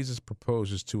said, Jesus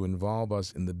proposes to involve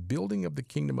us in the building of the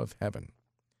kingdom of heaven,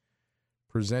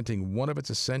 presenting one of its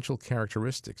essential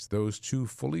characteristics. Those who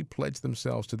fully pledge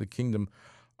themselves to the kingdom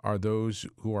are those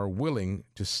who are willing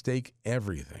to stake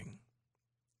everything.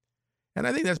 And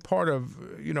I think that's part of,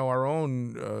 our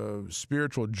own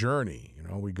spiritual journey.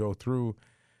 We go through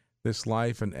this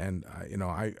life, and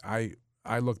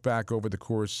I look back over the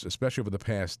course, especially over the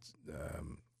past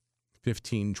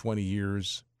 15, 20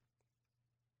 years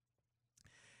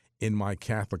in my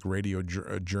Catholic radio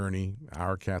journey,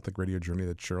 our Catholic radio journey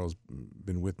that Cheryl's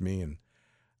been with me, and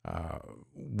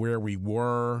where we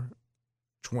were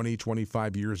 20,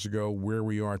 25 years ago, where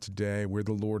we are today, where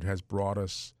the Lord has brought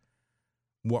us,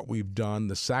 what we've done,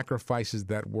 the sacrifices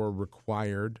that were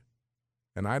required.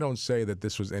 And I don't say that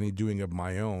this was any doing of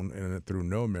my own and through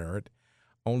no merit,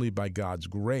 only by God's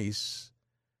grace,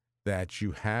 that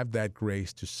you have that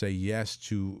grace to say yes,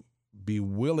 to be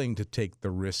willing to take the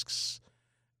risks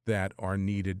that are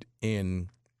needed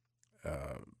in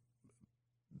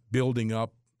building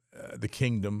up the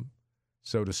kingdom,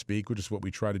 so to speak, which is what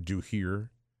we try to do here.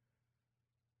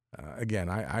 Again,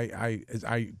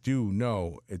 I do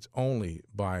know it's only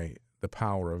by the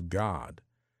power of God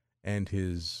and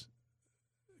His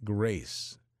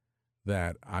grace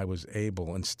that I was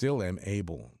able and still am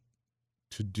able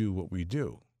to do what we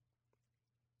do.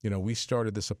 We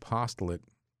started this apostolate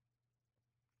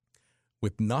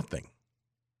with nothing.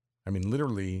 I mean,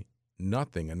 literally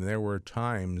nothing. And there were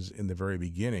times in the very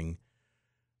beginning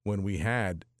when we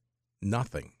had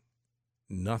nothing.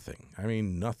 Nothing. I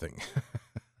mean, nothing.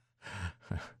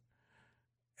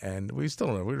 And we still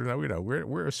don't know.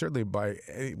 We're certainly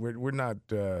we're not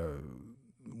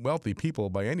wealthy people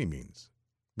by any means.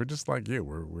 We're just like you.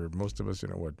 We're most of us,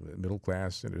 middle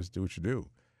class, and just do what you do.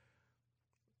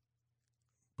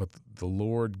 But the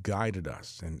Lord guided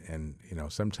us, and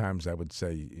sometimes I would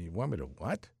say, "You want me to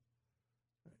what?"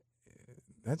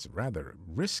 that's rather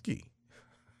risky.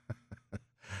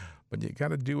 But you got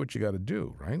to do what you got to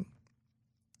do, right?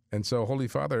 And so Holy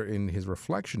Father, in his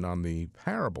reflection on the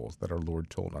parables that our Lord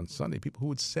told on Sunday, people who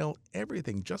would sell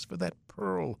everything just for that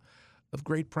pearl of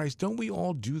great price, don't we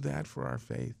all do that for our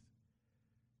faith?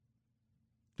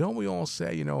 Don't we all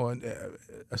say,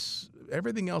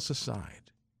 everything else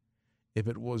aside, if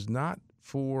it was not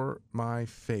for my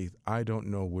faith, I don't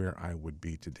know where I would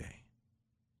be today.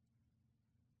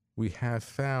 We have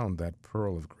found that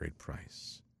pearl of great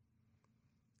price.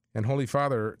 And Holy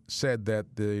Father said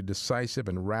that the decisive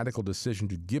and radical decision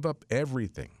to give up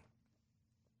everything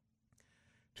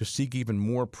to seek even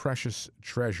more precious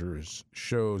treasures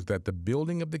shows that the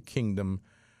building of the kingdom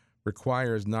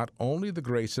requires not only the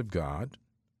grace of God,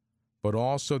 but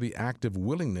also the active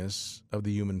willingness of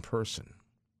the human person.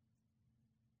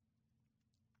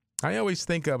 I always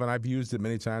think of, and I've used it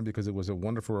many times because it was a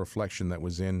wonderful reflection that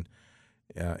was in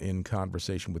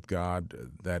Conversation with God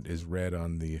that is read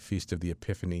on the Feast of the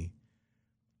Epiphany,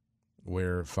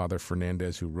 where Father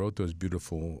Fernandez, who wrote those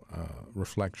beautiful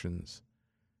reflections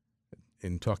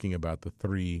in talking about the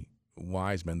three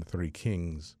wise men, the three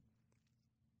kings,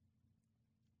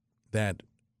 that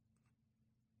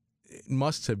it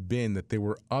must have been that there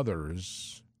were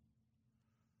others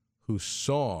who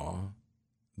saw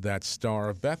that Star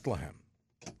of Bethlehem,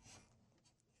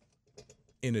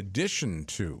 in addition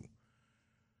to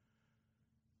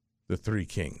the three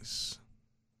kings,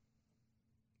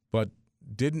 but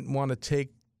didn't want to take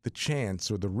the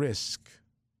chance or the risk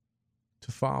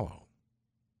to follow.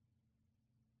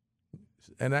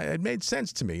 And it made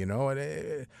sense to me, and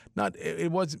it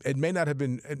may not have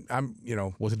been.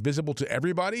 Was it visible to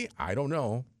everybody? I don't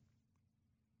know.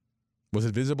 Was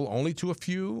it visible only to a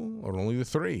few or only the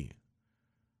three?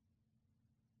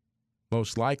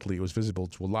 Most likely, it was visible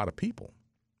to a lot of people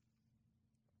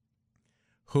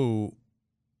who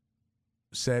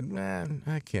said, "Man,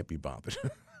 I can't be bothered."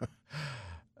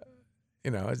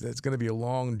 It's going to be a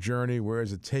long journey. Where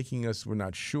is it taking us? We're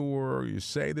not sure. You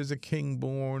say there's a king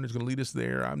born. It's going to lead us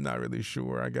there. I'm not really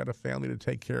sure. I got a family to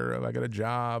take care of. I got a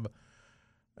job.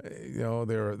 There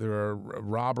are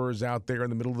robbers out there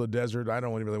in the middle of the desert. I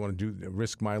don't really want to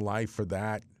risk my life for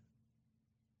that.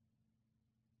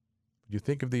 You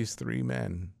think of these three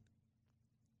men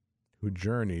who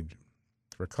journeyed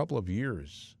for a couple of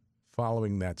years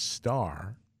following that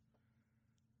star,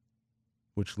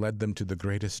 which led them to the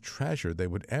greatest treasure they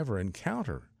would ever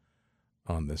encounter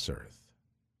on this earth.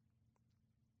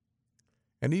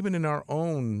 And even in our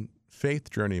own faith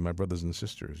journey, my brothers and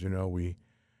sisters, we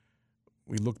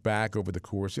look back over the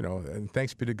course, and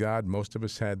thanks be to God, most of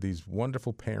us had these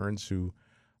wonderful parents who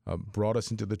brought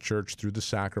us into the church through the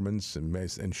sacraments and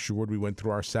ensured we went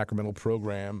through our sacramental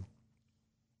program.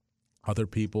 Other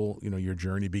people, your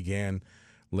journey began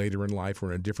later in life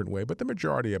or in a different way, but the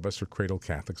majority of us are cradle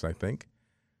Catholics, I think.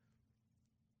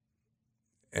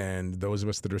 And those of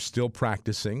us that are still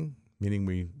practicing, meaning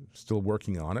we're still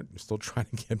working on it, still trying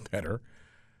to get better,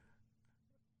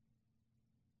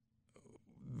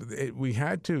 we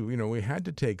had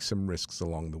to take some risks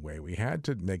along the way. We had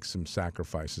to make some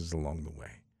sacrifices along the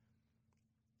way.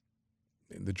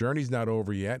 The journey's not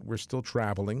over yet. We're still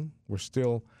traveling. We're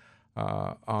still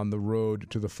on the road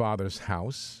to the Father's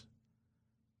house.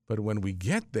 But when we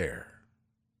get there,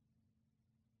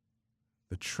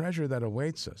 the treasure that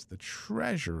awaits us, the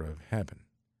treasure of heaven,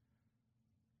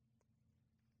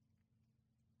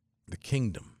 the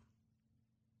kingdom.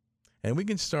 And we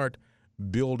can start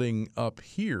building up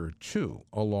here, too,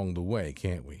 along the way,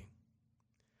 can't we?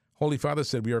 Holy Father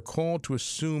said we are called to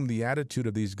assume the attitude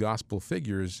of these gospel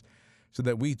figures so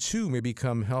that we, too, may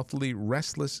become healthily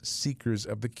restless seekers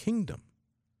of the kingdom.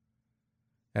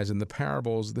 As in the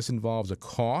parables, this involves a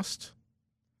cost.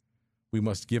 We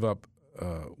must give up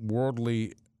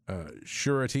worldly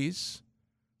sureties,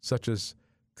 such as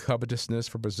covetousness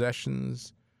for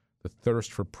possessions, the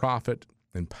thirst for profit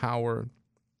and power,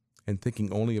 and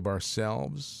thinking only of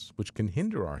ourselves, which can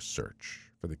hinder our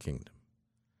search for the kingdom.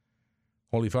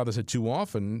 Holy Father said too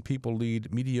often people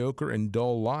lead mediocre and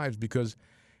dull lives because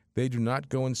they do not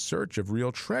go in search of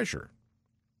real treasure.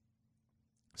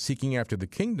 Seeking after the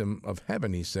kingdom of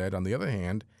heaven, he said, on the other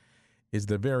hand, is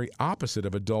the very opposite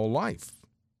of a dull life.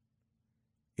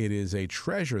 It is a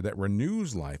treasure that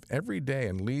renews life every day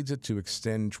and leads it to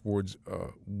extend towards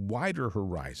wider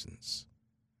horizons.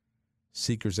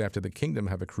 Seekers after the kingdom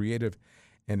have a creative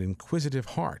and inquisitive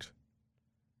heart,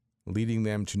 leading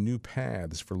them to new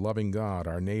paths for loving God,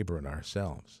 our neighbor, and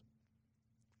ourselves.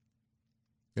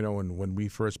 When we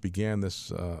first began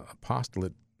this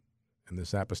apostolate and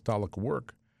this apostolic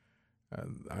work,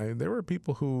 there were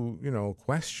people who,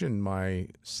 questioned my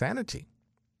sanity.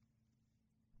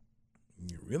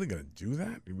 You're really going to do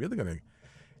that? You're really going to,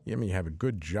 you have a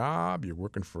good job. You're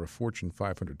working for a Fortune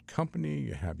 500 company.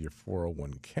 You have your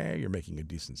 401k. You're making a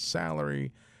decent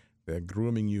salary. They're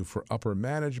grooming you for upper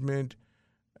management.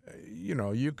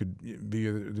 You could be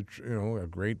a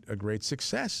great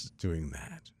success doing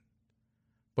that.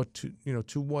 But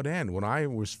to what end? When I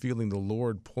was feeling the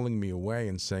Lord pulling me away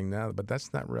and saying, "No, but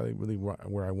that's not really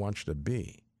where I want you to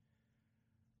be.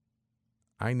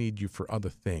 I need you for other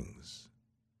things."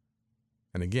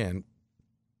 And again,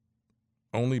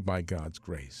 only by God's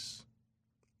grace,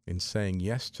 in saying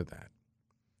yes to that,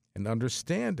 and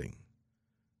understanding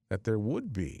that there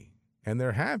would be, and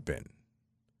there have been,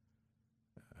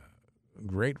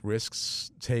 great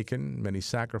risks taken, many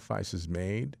sacrifices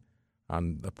made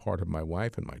on the part of my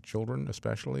wife and my children,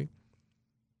 especially,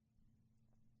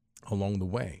 along the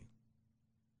way.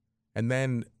 And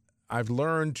then I've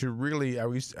learned to really,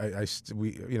 would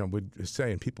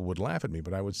say, and people would laugh at me,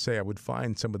 but I would say I would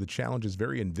find some of the challenges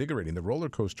very invigorating. The roller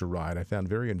coaster ride I found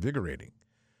very invigorating.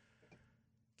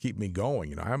 Keep me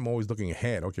going. I'm always looking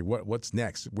ahead. Okay, what's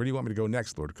next? Where do you want me to go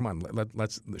next, Lord? Come on,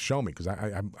 let's show me, because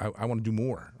I want to do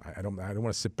more. I don't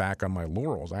want to sit back on my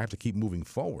laurels. I have to keep moving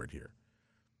forward here.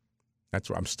 That's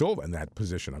where I'm still in that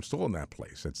position. I'm still in that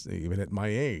place. It's even at my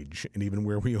age and even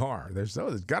where we are. There's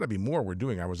got to be more we're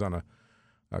doing. I was on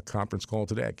a conference call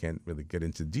today. I can't really get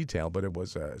into detail, but it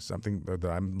was something that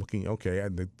I'm looking, okay,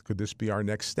 could this be our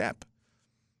next step?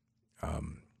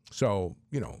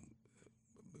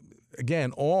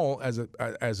 Again, all as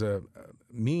a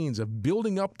means of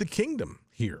building up the kingdom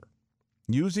here,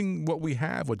 using what we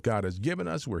have, what God has given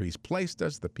us, where He's placed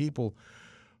us, the people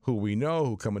who we know,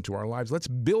 who come into our lives. Let's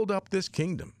build up this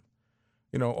kingdom.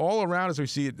 All around us we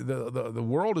see it, the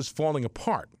world is falling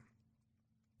apart,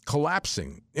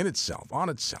 collapsing in itself, on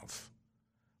itself.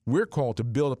 We're called to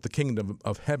build up the kingdom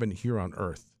of heaven here on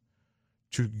earth,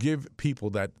 to give people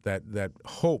that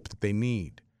hope that they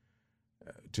need,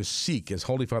 to seek, as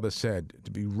Holy Father said,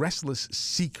 to be restless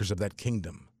seekers of that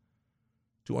kingdom,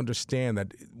 to understand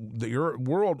that your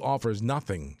world offers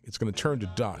nothing. It's going to turn to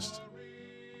dust.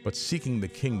 But seeking the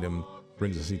kingdom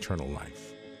brings us eternal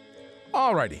life.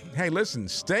 All righty. Hey, listen,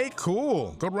 stay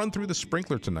cool. Go run through the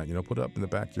sprinkler tonight. Put it up in the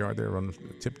backyard there, run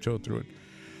tiptoe through it.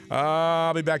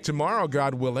 I'll be back tomorrow,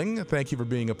 God willing. Thank you for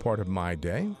being a part of my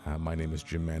day. My name is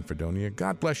Jim Manfredonia.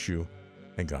 God bless you,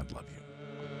 and God love you.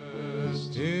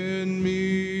 Rest in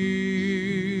me.